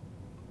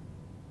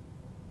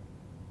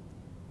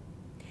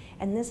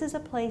 And this is a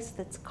place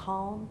that's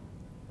calm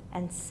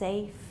and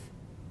safe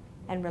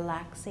and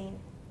relaxing.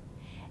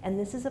 And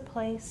this is a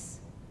place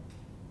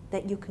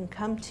that you can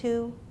come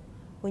to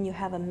when you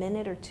have a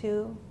minute or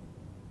 2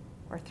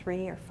 or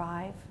 3 or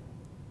 5.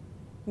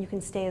 You can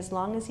stay as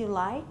long as you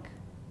like,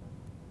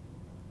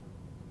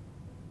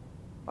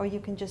 or you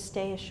can just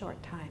stay a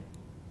short time.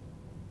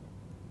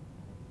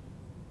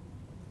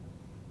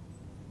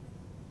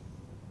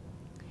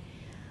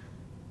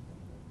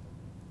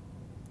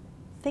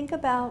 Think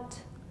about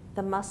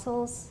the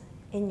muscles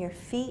in your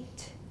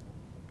feet,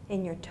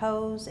 in your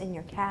toes, in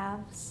your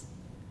calves.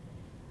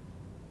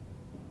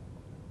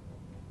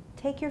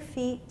 Take your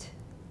feet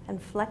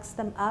and flex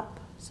them up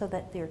so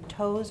that your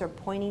toes are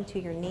pointing to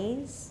your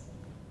knees.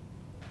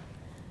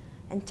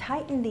 And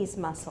tighten these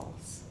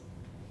muscles.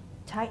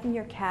 Tighten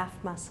your calf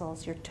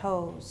muscles, your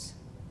toes.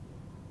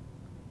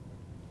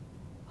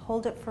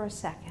 Hold it for a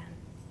second.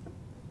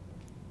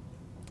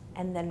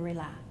 And then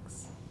relax.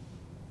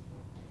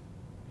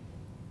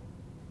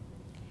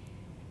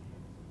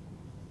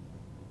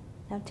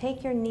 Now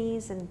take your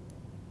knees and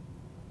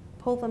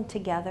pull them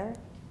together.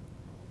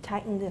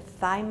 Tighten the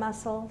thigh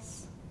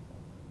muscles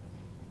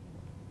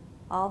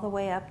all the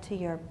way up to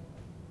your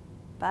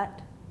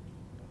butt.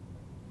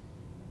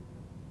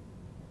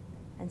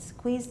 And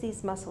squeeze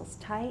these muscles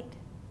tight.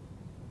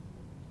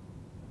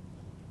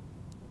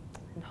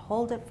 And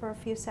hold it for a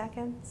few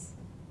seconds.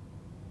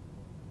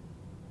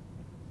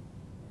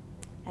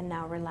 And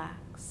now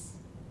relax.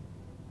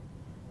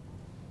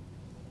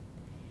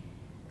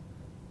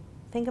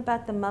 Think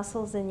about the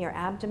muscles in your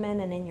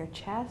abdomen and in your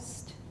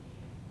chest.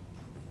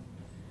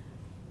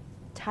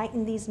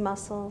 Tighten these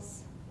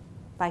muscles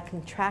by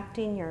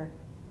contracting your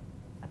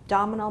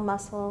abdominal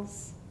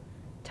muscles,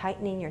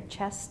 tightening your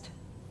chest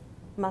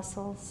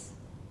muscles.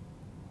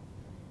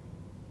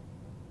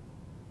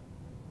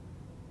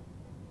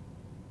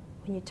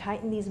 When you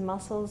tighten these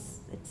muscles,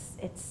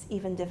 it's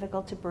even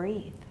difficult to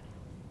breathe.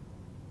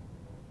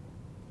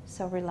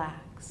 So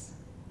relax.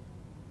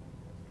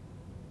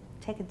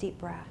 Take a deep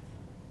breath.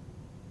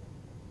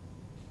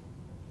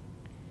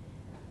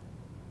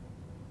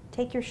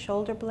 Take your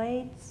shoulder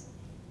blades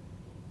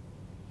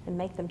and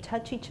make them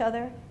touch each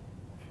other.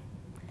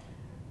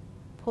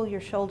 Pull your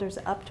shoulders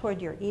up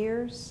toward your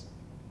ears.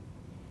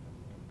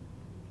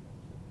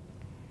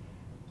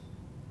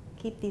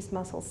 Keep these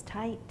muscles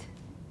tight.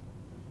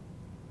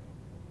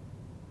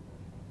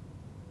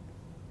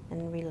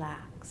 And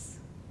relax.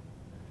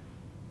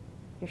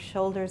 Your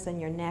shoulders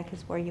and your neck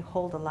is where you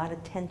hold a lot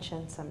of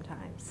tension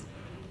sometimes.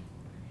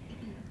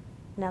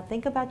 Now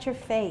think about your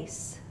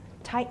face.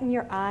 Tighten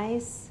your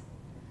eyes.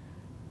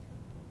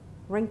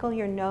 Wrinkle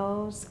your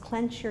nose,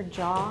 clench your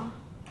jaw.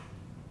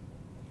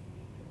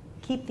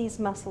 Keep these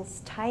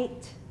muscles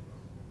tight.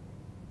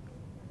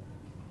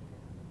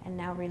 And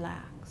now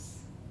relax.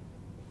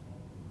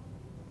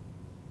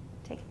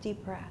 Take a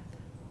deep breath.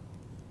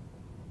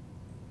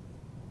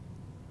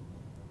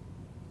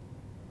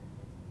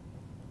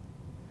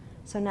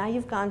 So now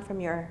you've gone from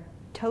your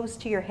toes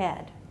to your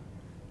head.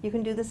 You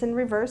can do this in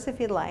reverse if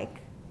you'd like.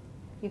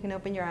 You can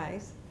open your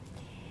eyes.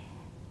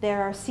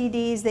 There are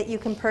CDs that you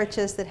can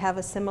purchase that have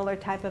a similar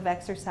type of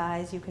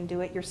exercise. You can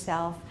do it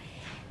yourself.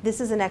 This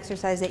is an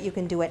exercise that you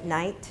can do at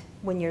night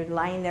when you're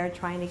lying there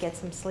trying to get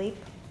some sleep.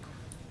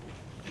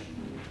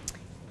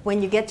 When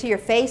you get to your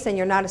face and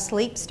you're not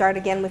asleep, start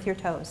again with your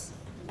toes.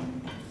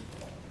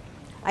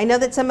 I know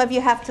that some of you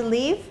have to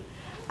leave.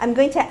 I'm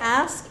going to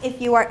ask if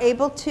you are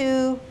able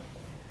to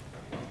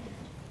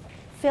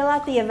fill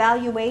out the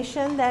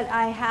evaluation that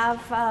I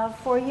have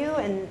for you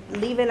and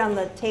leave it on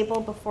the table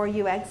before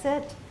you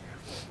exit.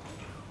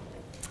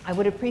 I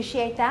would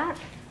appreciate that.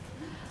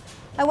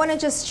 I want to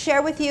just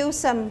share with you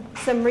some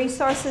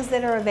resources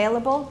that are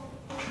available.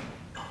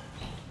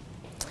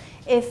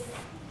 If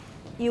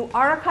you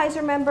are a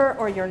Kaiser member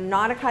or you're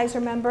not a Kaiser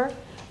member,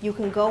 you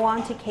can go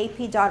on to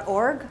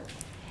kp.org.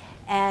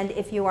 And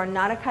if you are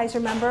not a Kaiser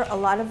member, a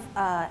lot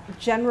of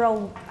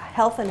general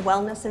health and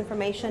wellness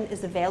information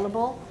is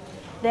available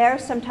there.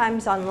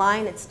 Sometimes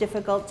online it's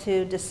difficult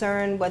to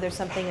discern whether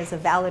something is a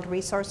valid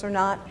resource or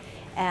not.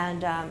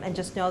 And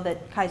just know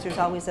that Kaiser is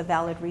always a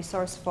valid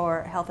resource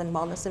for health and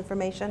wellness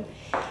information.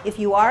 If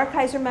you are a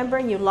Kaiser member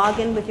and you log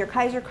in with your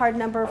Kaiser card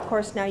number, of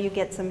course now you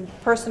get some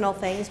personal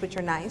things which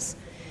are nice.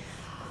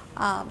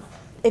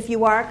 If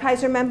you are a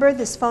Kaiser member,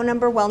 this phone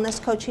number,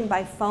 Wellness Coaching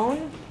by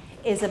Phone,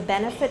 is a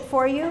benefit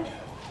for you.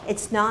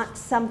 It's not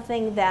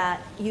something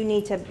that you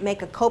need to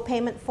make a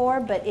co-payment for,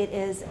 but it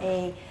is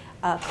a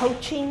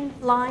coaching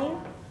line.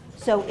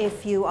 So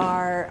if you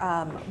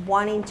are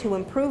wanting to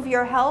improve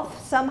your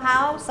health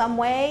somehow, some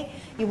way,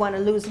 you want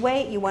to lose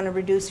weight, you want to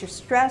reduce your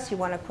stress, you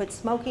want to quit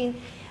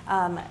smoking,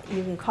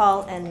 you can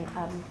call and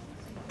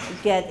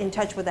get in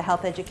touch with a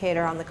health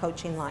educator on the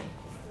coaching line.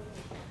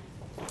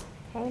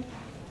 Okay.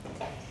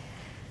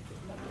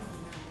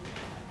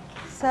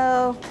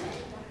 So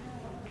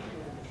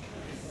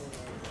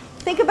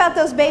think about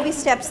those baby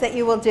steps that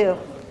you will do.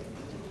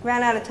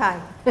 Ran out of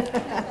time.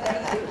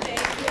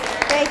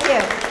 Thank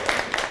you.